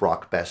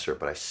Brock Besser,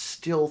 but I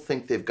still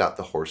think they've got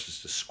the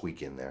horses to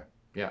squeak in there.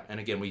 Yeah, and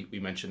again, we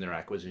mentioned their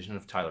acquisition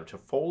of Tyler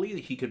Toffoli.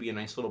 He could be a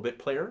nice little bit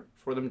player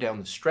for them down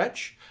the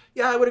stretch.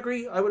 Yeah, I would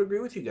agree. I would agree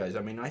with you guys.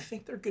 I mean, I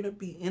think they're going to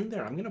be in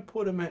there. I'm going to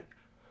put them at,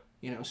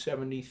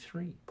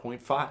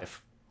 73.5.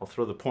 I'll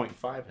throw the 0.5 in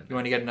there. You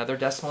want to get another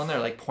decimal in there,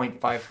 like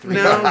 0.53?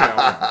 No.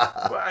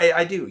 Well,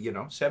 I do,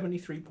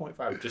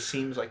 73.5 just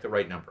seems like the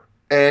right number.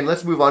 And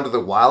let's move on to the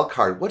wild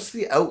card. What's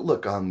the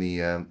outlook on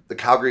the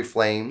Calgary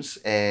Flames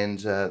and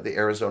the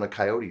Arizona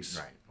Coyotes?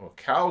 Right. Well,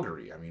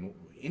 Calgary, I mean,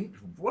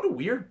 what a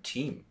weird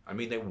team. I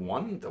mean, they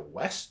won the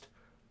West,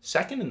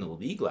 second in the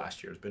league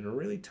last year. It's been a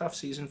really tough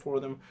season for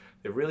them.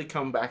 They've really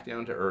come back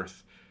down to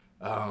earth.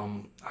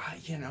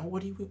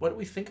 What do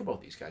we think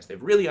about these guys?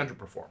 They've really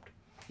underperformed.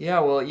 Yeah,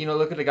 well,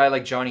 look at a guy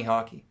like Johnny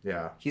Hockey.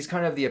 Yeah. He's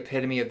kind of the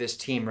epitome of this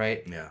team,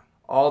 right? Yeah.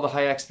 All the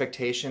high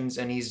expectations,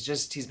 and he's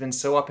been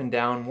so up and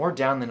down, more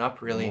down than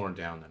up, really. More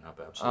down than up,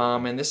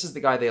 absolutely. And this is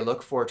the guy they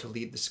look for to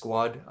lead the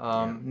squad.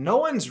 No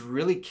one's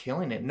really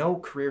killing it. No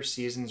career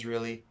seasons,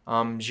 really.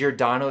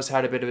 Giordano's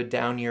had a bit of a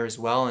down year as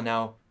well, and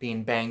now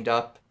being banged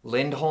up.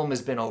 Lindholm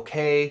has been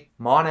okay.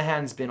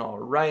 Monahan's been all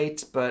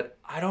right, but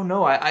I don't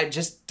know. I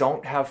just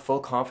don't have full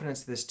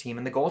confidence in this team.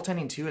 And the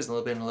goaltending, too, has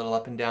been a little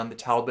up and down. The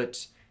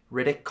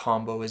Talbot-Riddick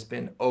combo has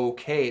been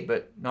okay,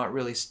 but not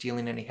really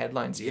stealing any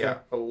headlines either. Yeah,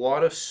 a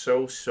lot of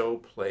so-so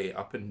play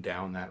up and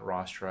down that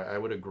roster. I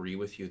would agree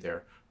with you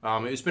there.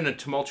 It's been a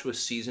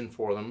tumultuous season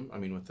for them. I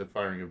mean, with the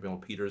firing of Bill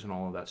Peters and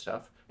all of that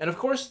stuff. And of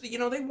course, they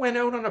went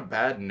out on a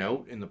bad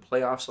note in the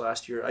playoffs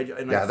last year.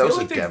 That was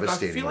a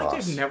devastating I feel loss.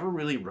 like they've never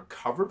really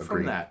recovered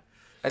from that.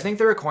 I think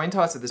they're a coin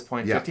toss at this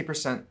point, Yeah.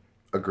 50%.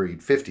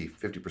 Agreed.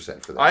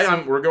 50% for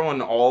them. We're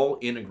going all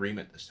in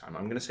agreement this time.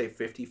 I'm going to say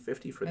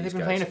 50-50 for And these they've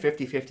been guys. playing a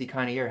 50-50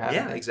 kind of year,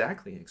 haven't they?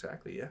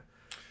 Exactly, yeah.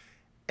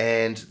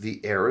 and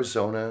the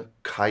Arizona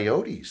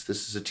Coyotes.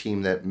 This is a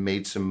team that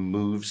made some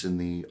moves in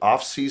the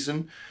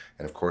offseason.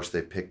 And of course,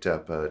 they picked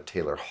up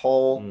Taylor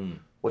Hall.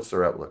 What's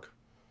their outlook?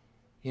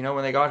 You know,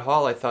 when they got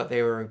Hall, I thought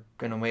they were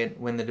going to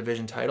win the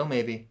division title,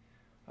 maybe.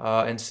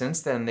 And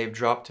since then, they've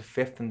dropped to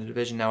 5th in the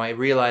division. Now, I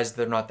realize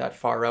they're not that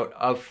far out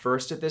of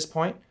 1st at this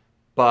point,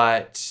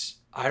 but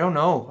I don't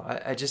know.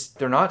 I just,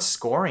 they're not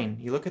scoring.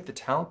 You look at the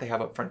talent they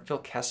have up front. Phil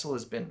Kessel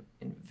has been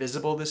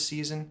invisible this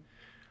season.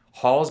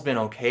 Hall's been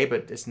okay,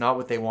 but it's not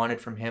what they wanted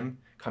from him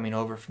coming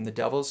over from the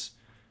Devils.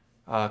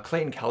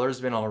 Clayton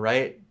Keller's been all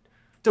right.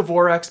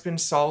 Dvorak's been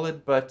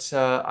solid, but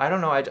I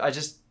don't know. I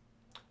just,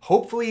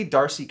 hopefully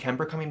Darcy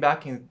Kemper coming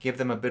back can give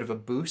them a bit of a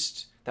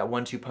boost. That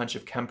 1-2 punch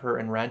of Kemper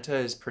and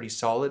Ranta is pretty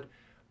solid.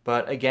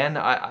 But again,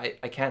 I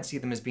can't see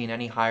them as being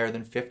any higher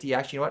than 50.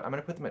 Actually, you know what? I'm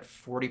going to put them at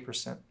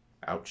 40%.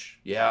 Ouch.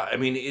 Yeah, I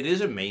mean, it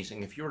is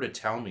amazing. If you were to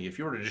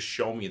just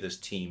show me this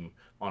team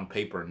on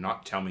paper and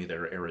not tell me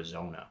they're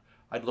Arizona,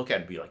 I'd look at it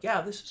and be like, yeah,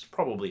 this is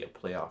probably a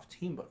playoff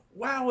team, but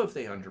wow, if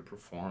they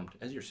underperformed.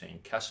 As you're saying,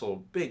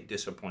 Kessel, big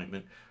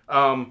disappointment.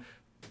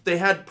 They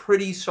had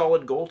pretty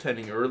solid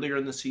goaltending earlier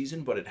in the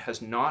season, but it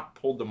has not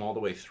pulled them all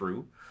the way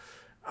through.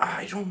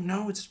 I don't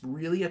know. It's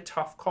really a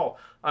tough call.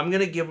 I'm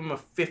going to give them a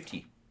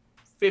 50.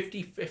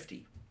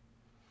 50-50.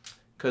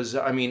 Because,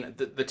 I mean,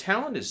 the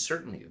talent is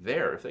certainly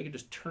there. If they could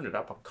just turn it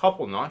up a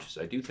couple notches,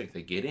 I do think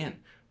they get in.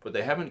 But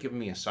they haven't given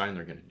me a sign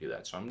they're going to do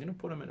that. So I'm going to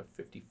put them at a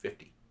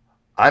 50-50.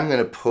 I'm going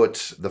to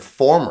put the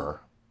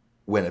former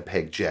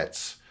Winnipeg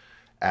Jets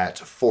at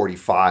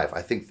 45.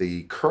 I think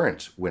the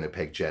current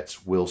Winnipeg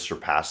Jets will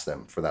surpass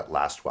them for that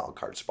last wild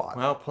card spot.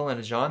 Well, pulling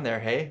a John there,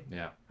 hey?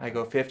 Yeah. I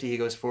go 50, he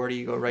goes 40,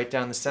 you go right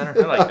down the center.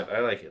 I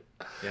like it.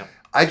 Yeah.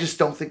 I just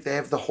don't think they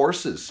have the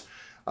horses.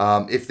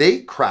 If they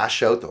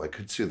crash out, though, I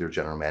could see their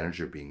general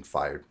manager being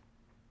fired.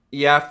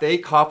 Yeah, if they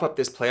cough up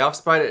this playoff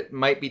spot, it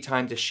might be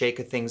time to shake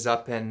things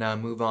up and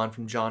move on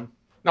from John.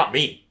 Not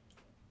me.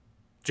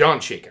 John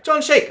Shaker.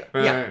 John Shaker,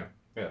 yeah.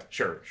 Yeah,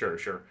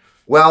 sure.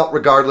 Well,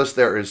 regardless,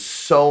 there is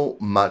so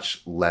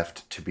much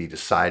left to be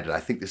decided. I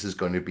think this is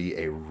going to be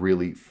a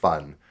really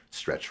fun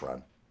stretch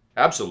run.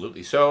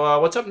 Absolutely. So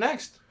what's up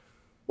next?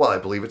 Well, I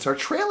believe it's our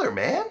trailer,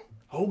 man.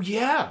 Oh,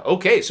 yeah.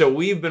 Okay, so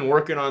we've been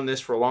working on this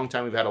for a long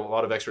time. We've had a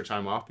lot of extra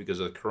time off because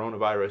of the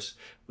coronavirus.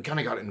 We kind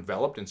of got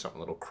enveloped in something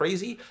a little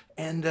crazy.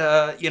 And,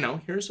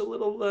 here's a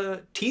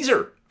little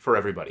teaser for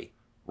everybody.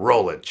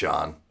 Roll it,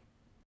 John.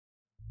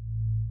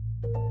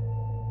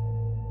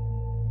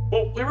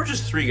 Well, we were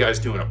just three guys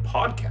doing a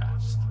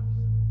podcast.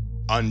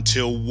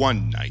 Until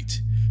one night,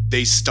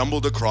 they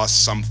stumbled across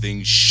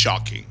something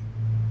shocking.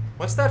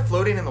 What's that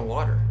floating in the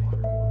water?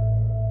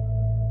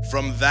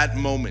 From that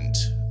moment,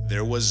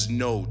 there was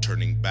no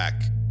turning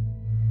back.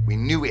 We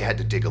knew we had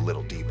to dig a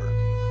little deeper.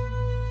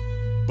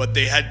 But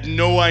they had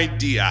no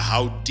idea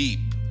how deep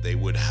they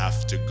would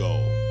have to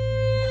go.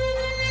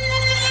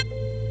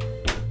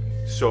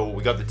 So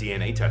we got the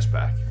DNA test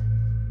back.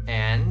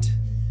 And?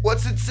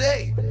 What's it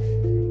say?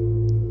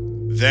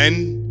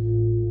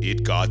 Then,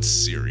 it got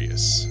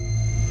serious.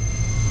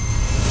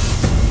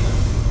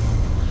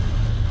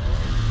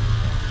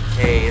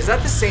 Hey, is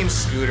that the same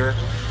scooter?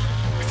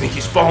 I think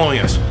he's following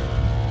us.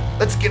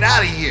 Let's get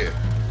out of here.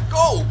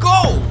 Go,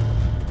 go!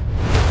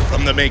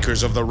 From the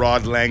makers of the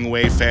Rod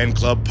Langway Fan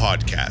Club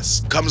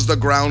podcast comes the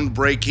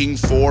groundbreaking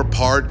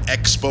 4-part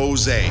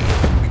expose.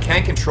 We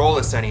can't control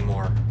this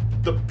anymore.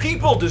 The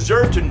people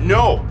deserve to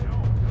know.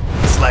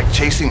 It's like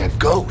chasing a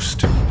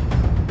ghost.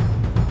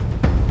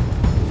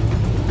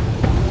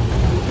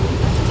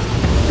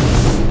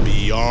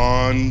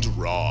 Beyond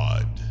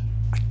Rod.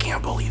 I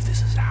can't believe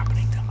this is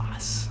happening to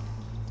us.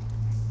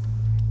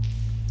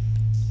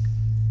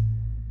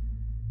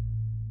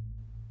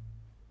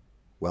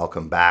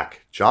 Welcome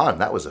back. John,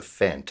 that was a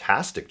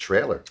fantastic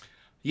trailer.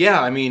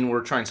 Yeah, I mean,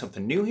 we're trying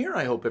something new here.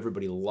 I hope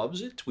everybody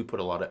loves it. We put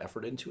a lot of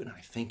effort into it, and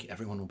I think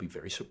everyone will be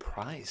very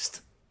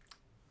surprised.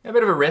 A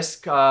bit of a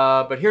risk,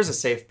 but here's a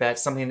safe bet,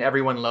 something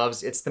everyone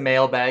loves. It's the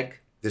mailbag.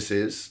 This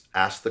is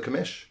Ask the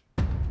Commish.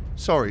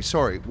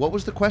 Sorry. What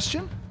was the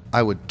question?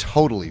 I would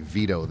totally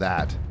veto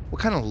that.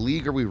 What kind of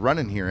league are we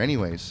running here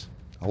anyways?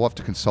 I'll have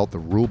to consult the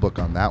rule book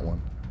on that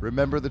one.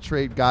 Remember the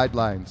trade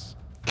guidelines.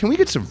 Can we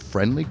get some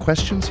friendly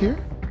questions here?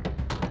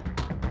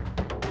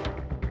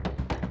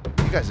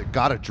 You guys have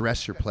got to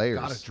dress your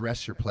players.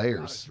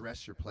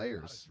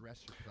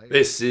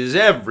 This is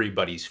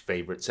everybody's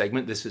favorite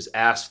segment. This is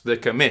Ask the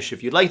Commish.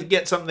 If you'd like to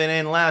get something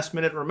in last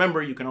minute,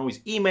 remember you can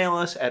always email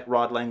us at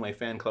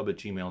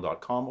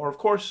rodlangwayfanclub@gmail.com, or of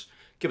course,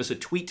 give us a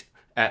tweet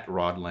at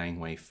Rod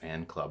Langway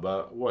Fan Club.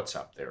 What's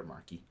up there,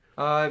 Marky?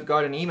 I've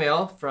got an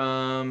email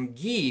from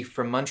Guy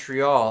from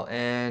Montreal,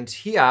 and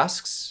he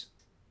asks,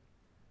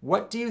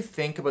 what do you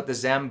think about the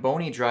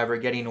Zamboni driver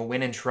getting a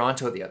win in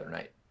Toronto the other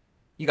night?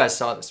 You guys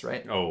saw this,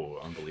 right? Oh,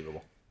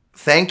 unbelievable.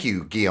 Thank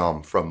you,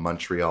 Guillaume from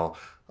Montreal.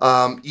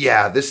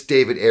 Yeah, this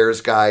David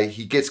Ayres guy,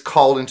 he gets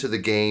called into the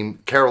game.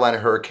 Carolina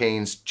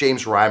Hurricanes,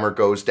 James Reimer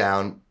goes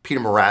down,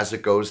 Peter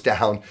Mrazek goes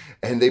down,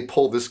 and they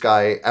pull this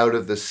guy out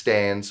of the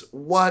stands.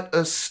 What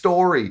a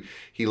story.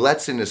 He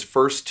lets in his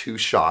first 2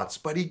 shots,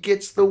 but he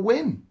gets the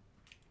win.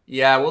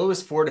 Yeah, well, it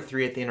was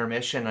 4-3 at the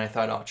intermission. I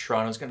thought, oh,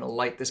 Toronto's going to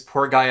light this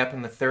poor guy up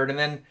in the third. And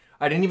then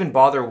I didn't even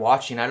bother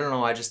watching. I don't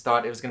know. I just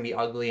thought it was going to be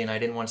ugly, and I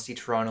didn't want to see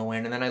Toronto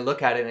win. And then I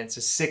look at it, and it's a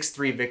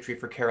 6-3 victory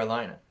for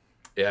Carolina.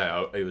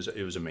 Yeah, it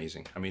was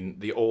amazing. I mean,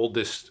 the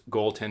oldest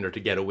goaltender to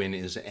get a win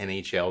is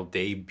NHL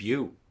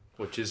debut,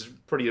 which is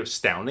pretty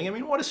astounding. I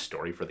mean, what a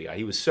story for the guy.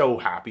 He was so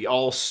happy,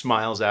 all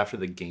smiles after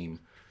the game.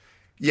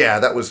 Yeah,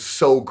 that was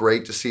so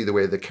great to see the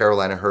way the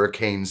Carolina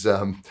Hurricanes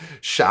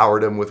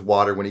showered him with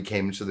water when he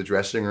came into the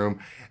dressing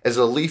room. As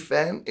a Leaf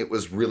fan, it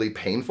was really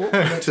painful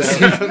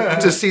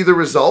to see the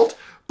result.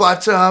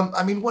 But,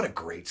 I mean, what a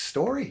great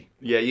story.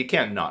 Yeah, you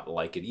can't not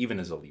like it, even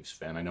as a Leafs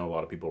fan. I know a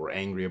lot of people were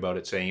angry about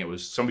it,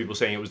 some people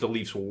saying it was the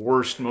Leafs'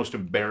 worst, most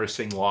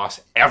embarrassing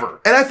loss ever.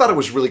 And I thought it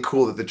was really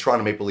cool that the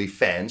Toronto Maple Leaf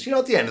fans,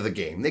 at the end of the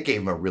game, they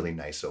gave him a really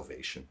nice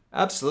ovation.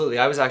 Absolutely.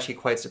 I was actually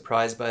quite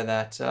surprised by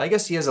that. I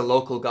guess he is a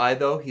local guy,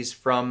 though. He's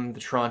from the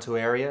Toronto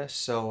area.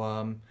 So,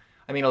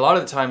 I mean, a lot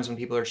of the times when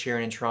people are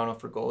cheering in Toronto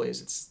for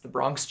goalies, it's the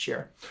Bronx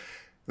cheer.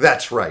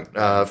 That's right.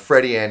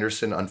 Freddie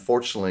Anderson,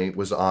 unfortunately,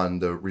 was on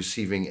the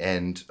receiving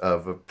end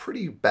of a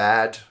pretty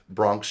bad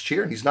Bronx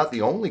cheer. And he's not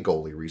the only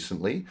goalie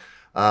recently.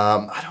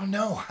 I don't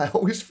know. I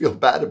always feel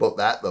bad about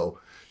that, though.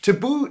 To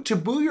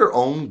boo your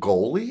own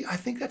goalie, I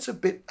think that's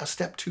a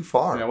step too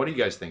far. Now, what do you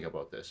guys think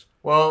about this?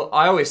 Well,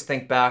 I always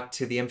think back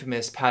to the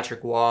infamous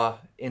Patrick Waugh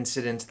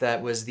incident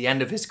that was the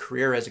end of his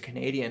career as a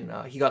Canadian.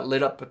 He got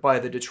lit up by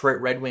the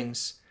Detroit Red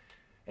Wings.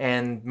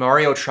 And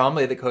Mario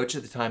Tremblay, the coach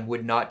at the time,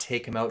 would not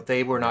take him out.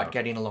 They were not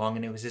getting along,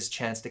 and it was his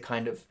chance to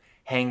kind of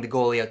hang the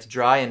goalie out to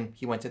dry. And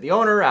he went to the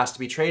owner, asked to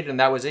be traded, and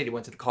that was it. He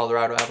went to the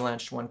Colorado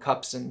Avalanche, won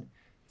cups, and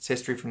it's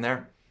history from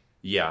there.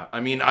 Yeah, I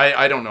mean,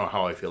 I don't know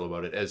how I feel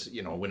about it. As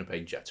a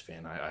Winnipeg Jets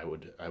fan, I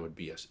would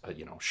be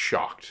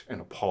shocked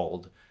and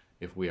appalled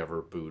if we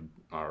ever booed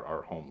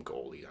our home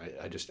goalie.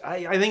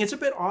 I think it's a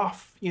bit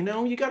off. You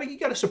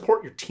gotta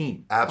support your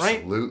team.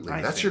 Absolutely,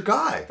 right? That's your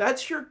guy.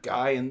 That's your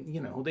guy, and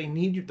they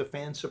need the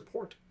fan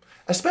support.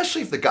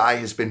 Especially if the guy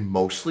has been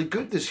mostly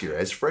good this year,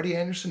 as Freddie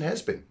Anderson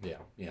has been.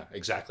 Yeah,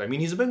 exactly. I mean,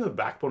 he's been the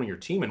backbone of your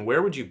team, and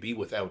where would you be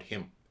without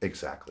him?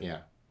 Exactly. Yeah.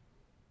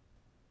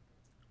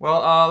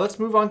 Well, let's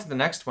move on to the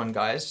next one,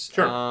 guys.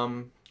 Sure.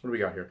 What do we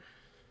got here?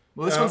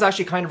 Well, this one's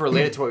actually kind of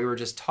related to what we were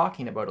just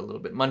talking about a little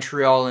bit.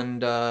 Montreal and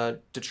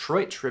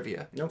Detroit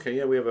trivia. Okay,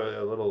 yeah, we have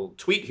a little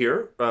tweet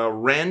here.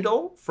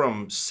 Randall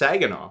from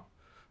Saginaw,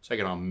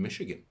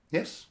 Michigan.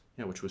 Yes.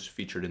 Yeah, which was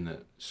featured in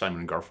the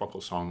Simon &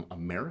 Garfunkel song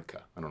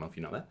America. I don't know if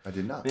you know that. I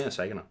did not. Yeah,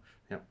 Saginaw.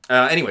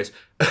 Yeah. Anyways,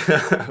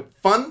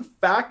 fun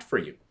fact for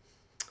you.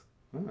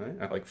 All right,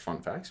 I like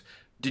fun facts.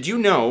 Did you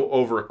know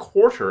over a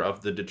quarter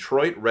of the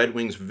Detroit Red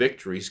Wings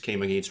victories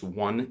came against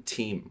one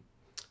team,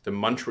 the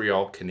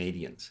Montreal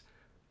Canadiens?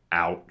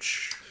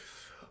 Ouch.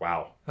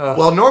 Wow.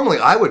 Well, normally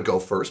I would go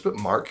first, but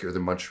Mark, you're the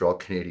Montreal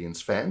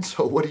Canadiens fan,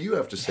 so what do you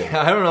have to say?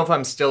 I don't know if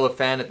I'm still a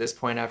fan at this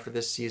point after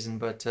this season,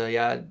 but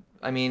yeah,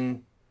 I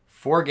mean,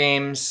 4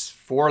 games,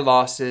 4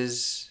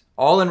 losses,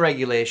 all in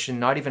regulation,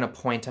 not even a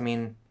point. I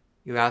mean,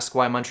 you ask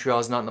why Montreal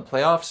is not in the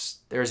playoffs,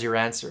 there's your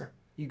answer.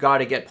 You got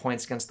to get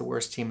points against the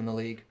worst team in the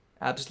league.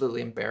 Absolutely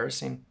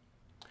embarrassing.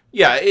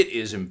 Yeah, it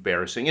is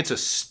embarrassing. It's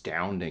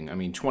astounding. I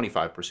mean,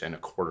 25% a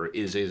quarter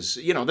is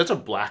that's a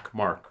black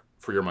mark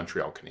for your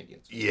Montreal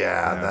Canadiens.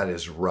 Yeah, that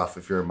is rough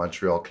if you're a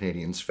Montreal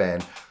Canadiens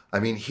fan. I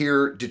mean,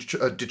 here,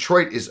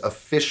 Detroit is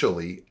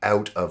officially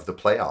out of the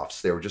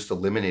playoffs. They were just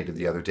eliminated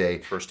the other day.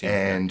 First team.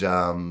 And,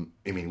 I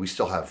mean, we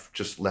still have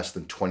just less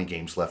than 20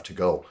 games left to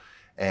go.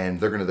 And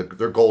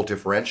their goal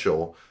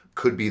differential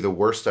could be the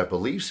worst, I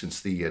believe, since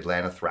the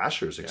Atlanta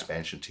Thrashers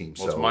expansion team.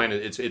 Well,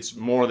 so it's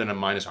more than a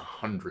minus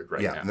 100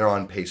 right now. Yeah, they're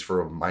on pace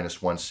for a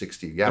minus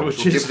 160. Yeah, which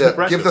will is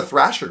give the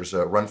Thrashers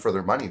a run for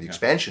their money, the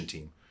expansion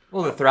team.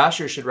 Well, the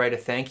Thrashers should write a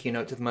thank you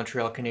note to the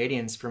Montreal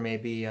Canadiens for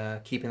maybe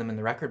keeping them in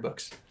the record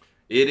books.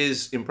 It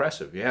is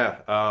impressive, yeah.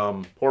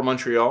 Poor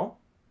Montreal.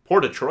 Poor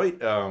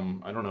Detroit.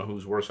 I don't know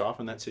who's worse off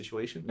in that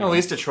situation. No, at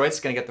least Detroit's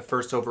going to get the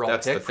first overall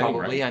That's pick, the thing,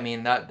 probably. right? I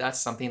mean, that's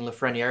something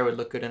Lafreniere would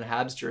look good in a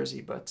Habs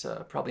jersey, but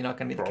probably not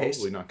going to be the case.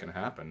 Probably not going to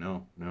happen,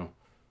 no.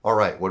 All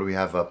right, what do we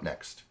have up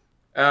next?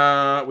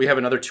 We have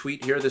another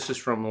tweet here. This is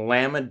from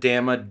Lama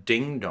Dama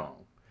Ding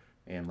Dong.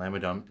 And Lama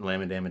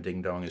Dama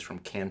Ding Dong is from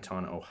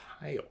Canton,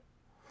 Ohio.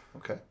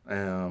 Okay.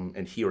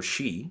 And he or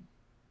she,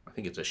 I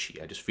think it's a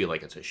she. I just feel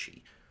like it's a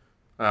she.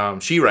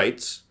 She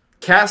writes,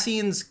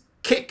 Cassian's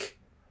kick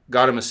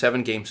got him a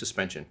 7-game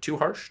suspension. Too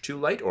harsh, too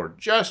light, or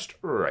just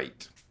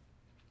right?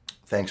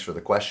 Thanks for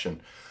the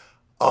question.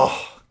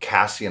 Oh,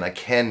 Cassian, I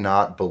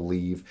cannot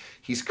believe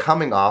he's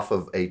coming off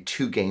of a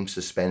 2-game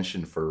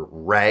suspension for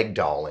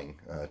ragdolling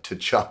to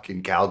Chuck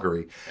in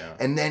Calgary. Yeah.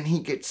 And then he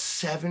gets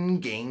 7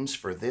 games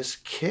for this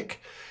kick.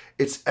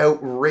 It's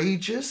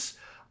outrageous.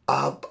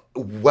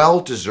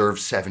 Well-deserved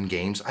 7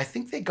 games. I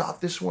think they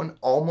got this one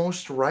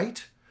almost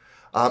right.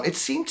 It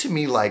seemed to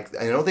me like,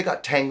 I know they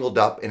got tangled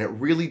up, and it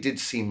really did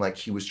seem like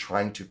he was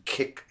trying to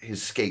kick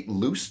his skate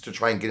loose to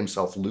try and get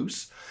himself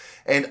loose.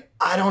 And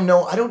I don't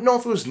know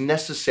if it was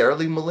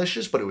necessarily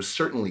malicious, but it was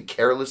certainly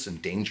careless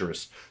and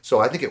dangerous. So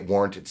I think it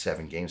warranted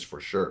 7 games for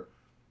sure.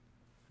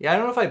 Yeah, I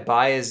don't know if I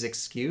buy his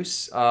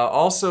excuse.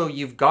 Also,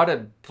 you've got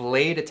a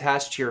blade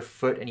attached to your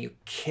foot and you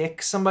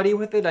kick somebody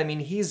with it. I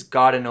mean, he's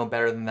got to know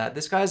better than that.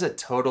 This guy's a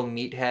total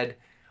meathead.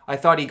 I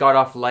thought he got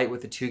off light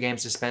with the 2-game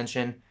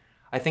suspension.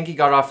 I think he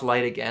got off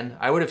light again.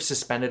 I would have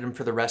suspended him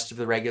for the rest of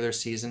the regular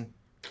season.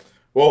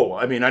 Whoa,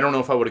 I mean, I don't know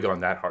if I would have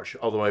gone that harsh,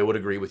 although I would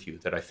agree with you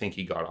that I think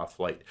he got off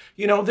light.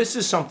 You know, this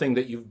is something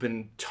that you've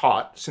been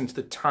taught since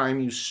the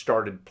time you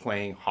started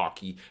playing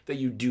hockey that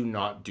you do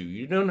not do.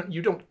 You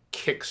don't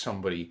kick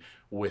somebody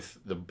with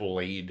the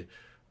blade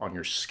on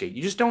your skate.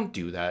 You just don't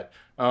do that.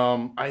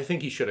 I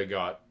think he should have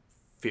got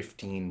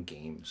 15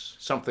 games,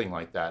 something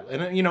like that.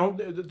 And, you know,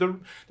 there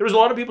was a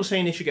lot of people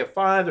saying he should get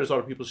 5. There's a lot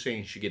of people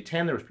saying he should get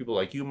 10. There was people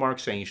like you, Mark,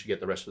 saying he should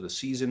get the rest of the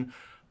season.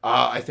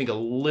 I think a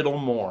little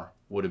more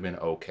would have been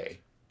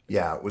okay.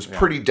 Yeah, it was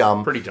pretty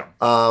dumb. Pretty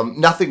dumb.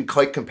 Nothing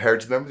quite compared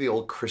to, remember the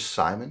old Chris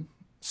Simon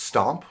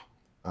stomp?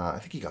 I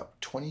think he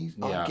got 20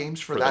 games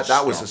for that.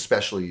 That was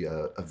especially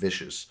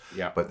vicious.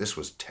 Yeah. But this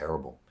was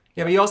terrible.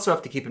 Yeah, but you also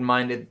have to keep in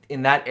mind,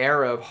 in that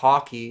era of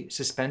hockey,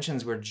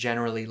 suspensions were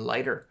generally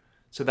lighter.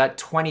 So that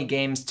 20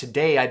 games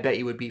today, I bet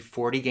you would be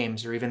 40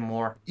 games or even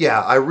more.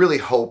 Yeah, I really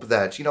hope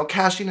that, you know,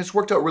 Kassian has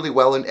worked out really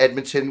well in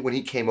Edmonton when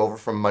he came over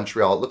from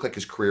Montreal. It looked like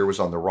his career was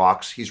on the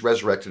rocks. He's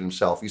resurrected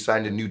himself. He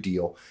signed a new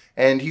deal,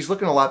 and he's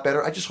looking a lot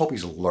better. I just hope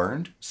he's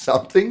learned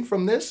something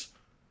from this.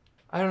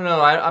 I don't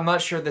know. I'm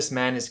not sure this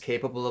man is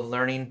capable of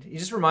learning. He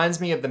just reminds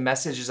me of the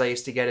messages I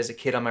used to get as a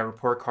kid on my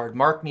report card.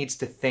 Mark needs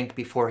to think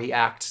before he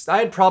acts. I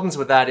had problems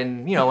with that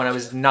when I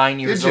was 9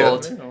 years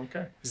old.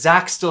 Okay.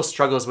 Zach still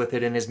struggles with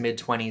it in his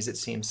mid-20s, it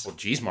seems. Well,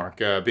 geez,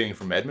 Mark, being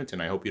from Edmonton,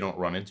 I hope you don't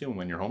run into him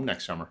when you're home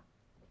next summer.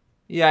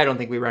 Yeah, I don't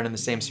think we run in the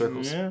same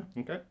circles. Yeah,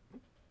 okay.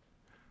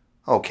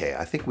 Okay,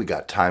 I think we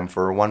got time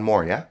for one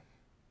more, yeah?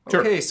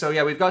 Sure. Okay, so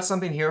yeah, we've got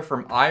something here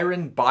from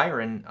Iron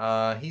Byron.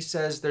 He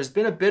says, there's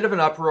been a bit of an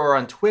uproar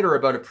on Twitter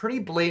about a pretty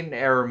blatant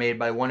error made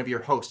by one of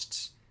your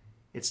hosts.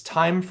 It's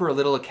time for a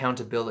little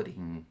accountability.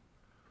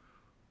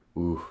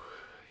 Ooh,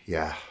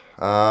 yeah.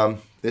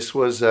 This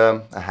was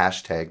a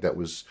hashtag that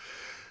was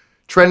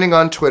trending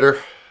on Twitter.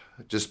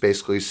 It just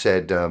basically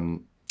said,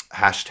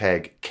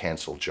 hashtag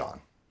cancel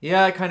John.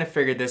 Yeah, I kind of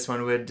figured this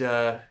one would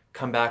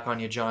come back on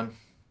you, John.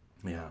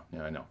 Yeah,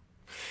 I know.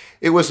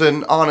 It was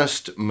an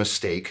honest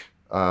mistake.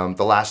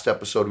 The last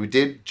episode we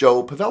did,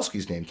 Joe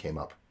Pavelski's name came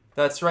up.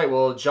 That's right.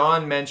 Well,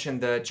 John mentioned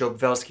that Joe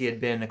Pavelski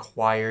had been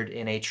acquired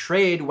in a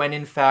trade when,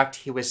 in fact,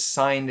 he was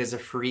signed as a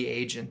free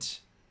agent.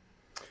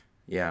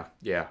 Yeah.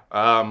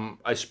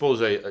 I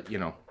suppose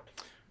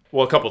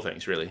well, a couple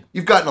things, really.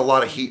 You've gotten a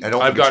lot of heat. I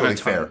don't think it's really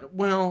fair.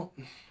 Well,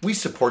 we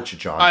support you,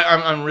 John.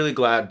 I'm really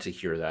glad to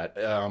hear that.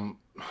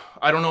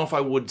 I don't know if I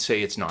would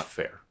say it's not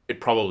fair.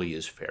 It probably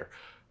is fair.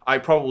 I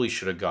probably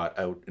should have got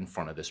out in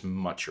front of this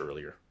much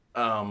earlier.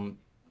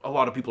 A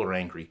lot of people are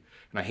angry,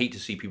 and I hate to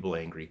see people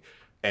angry.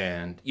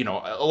 And, a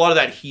lot of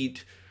that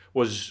heat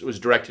was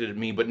directed at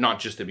me, but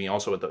not just at me,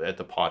 also at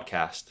the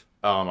podcast.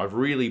 I've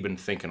really been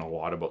thinking a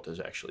lot about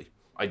this, actually.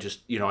 I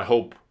just, I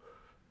hope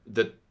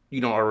that,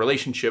 our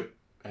relationship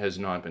has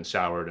not been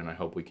soured, and I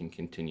hope we can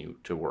continue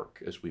to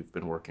work as we've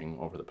been working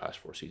over the past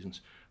 4 seasons.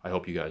 I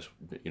hope you guys,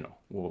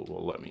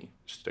 will let me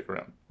stick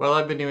around. Well,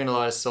 I've been doing a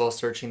lot of soul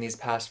searching these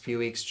past few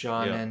weeks,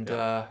 John,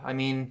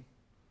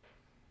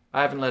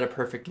 I haven't led a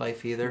perfect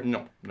life either.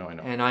 No, I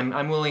know. And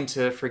I'm willing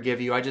to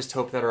forgive you. I just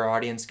hope that our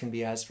audience can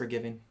be as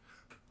forgiving.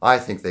 I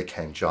think they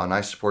can, John.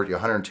 I support you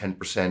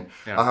 110%.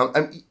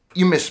 Yeah.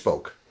 You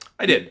misspoke.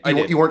 I did.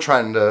 You weren't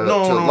trying to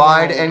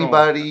lie to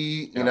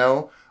anybody, you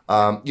know.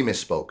 You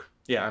misspoke.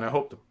 Yeah, and I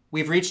hope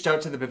we've reached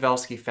out to the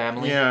Pavelski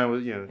family. Yeah.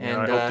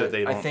 And I hope that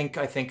they don't.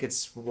 I think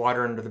it's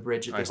water under the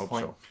bridge at this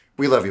point. So.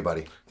 We love you,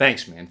 buddy.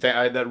 Thanks, man.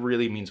 That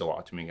really means a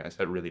lot to me, guys.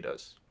 That really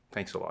does.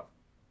 Thanks a lot.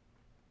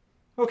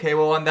 Okay,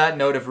 well, on that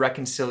note of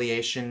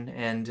reconciliation,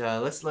 and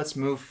let's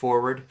move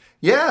forward.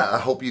 Yeah, I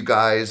hope you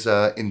guys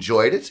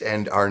enjoyed it,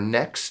 and our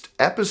next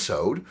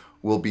episode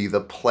will be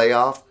the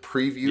playoff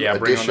preview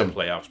edition.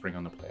 Bring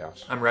on the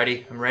playoffs. I'm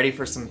ready. I'm ready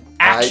for some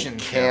action. I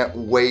can't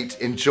wait.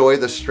 Enjoy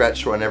the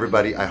stretch run,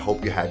 everybody. I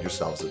hope you had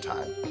yourselves a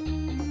time.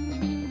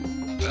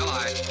 Well,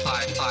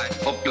 I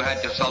hope you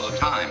had yourselves a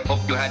time.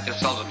 Hope you had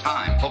yourselves a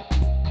time. Hope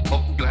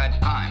you had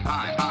time.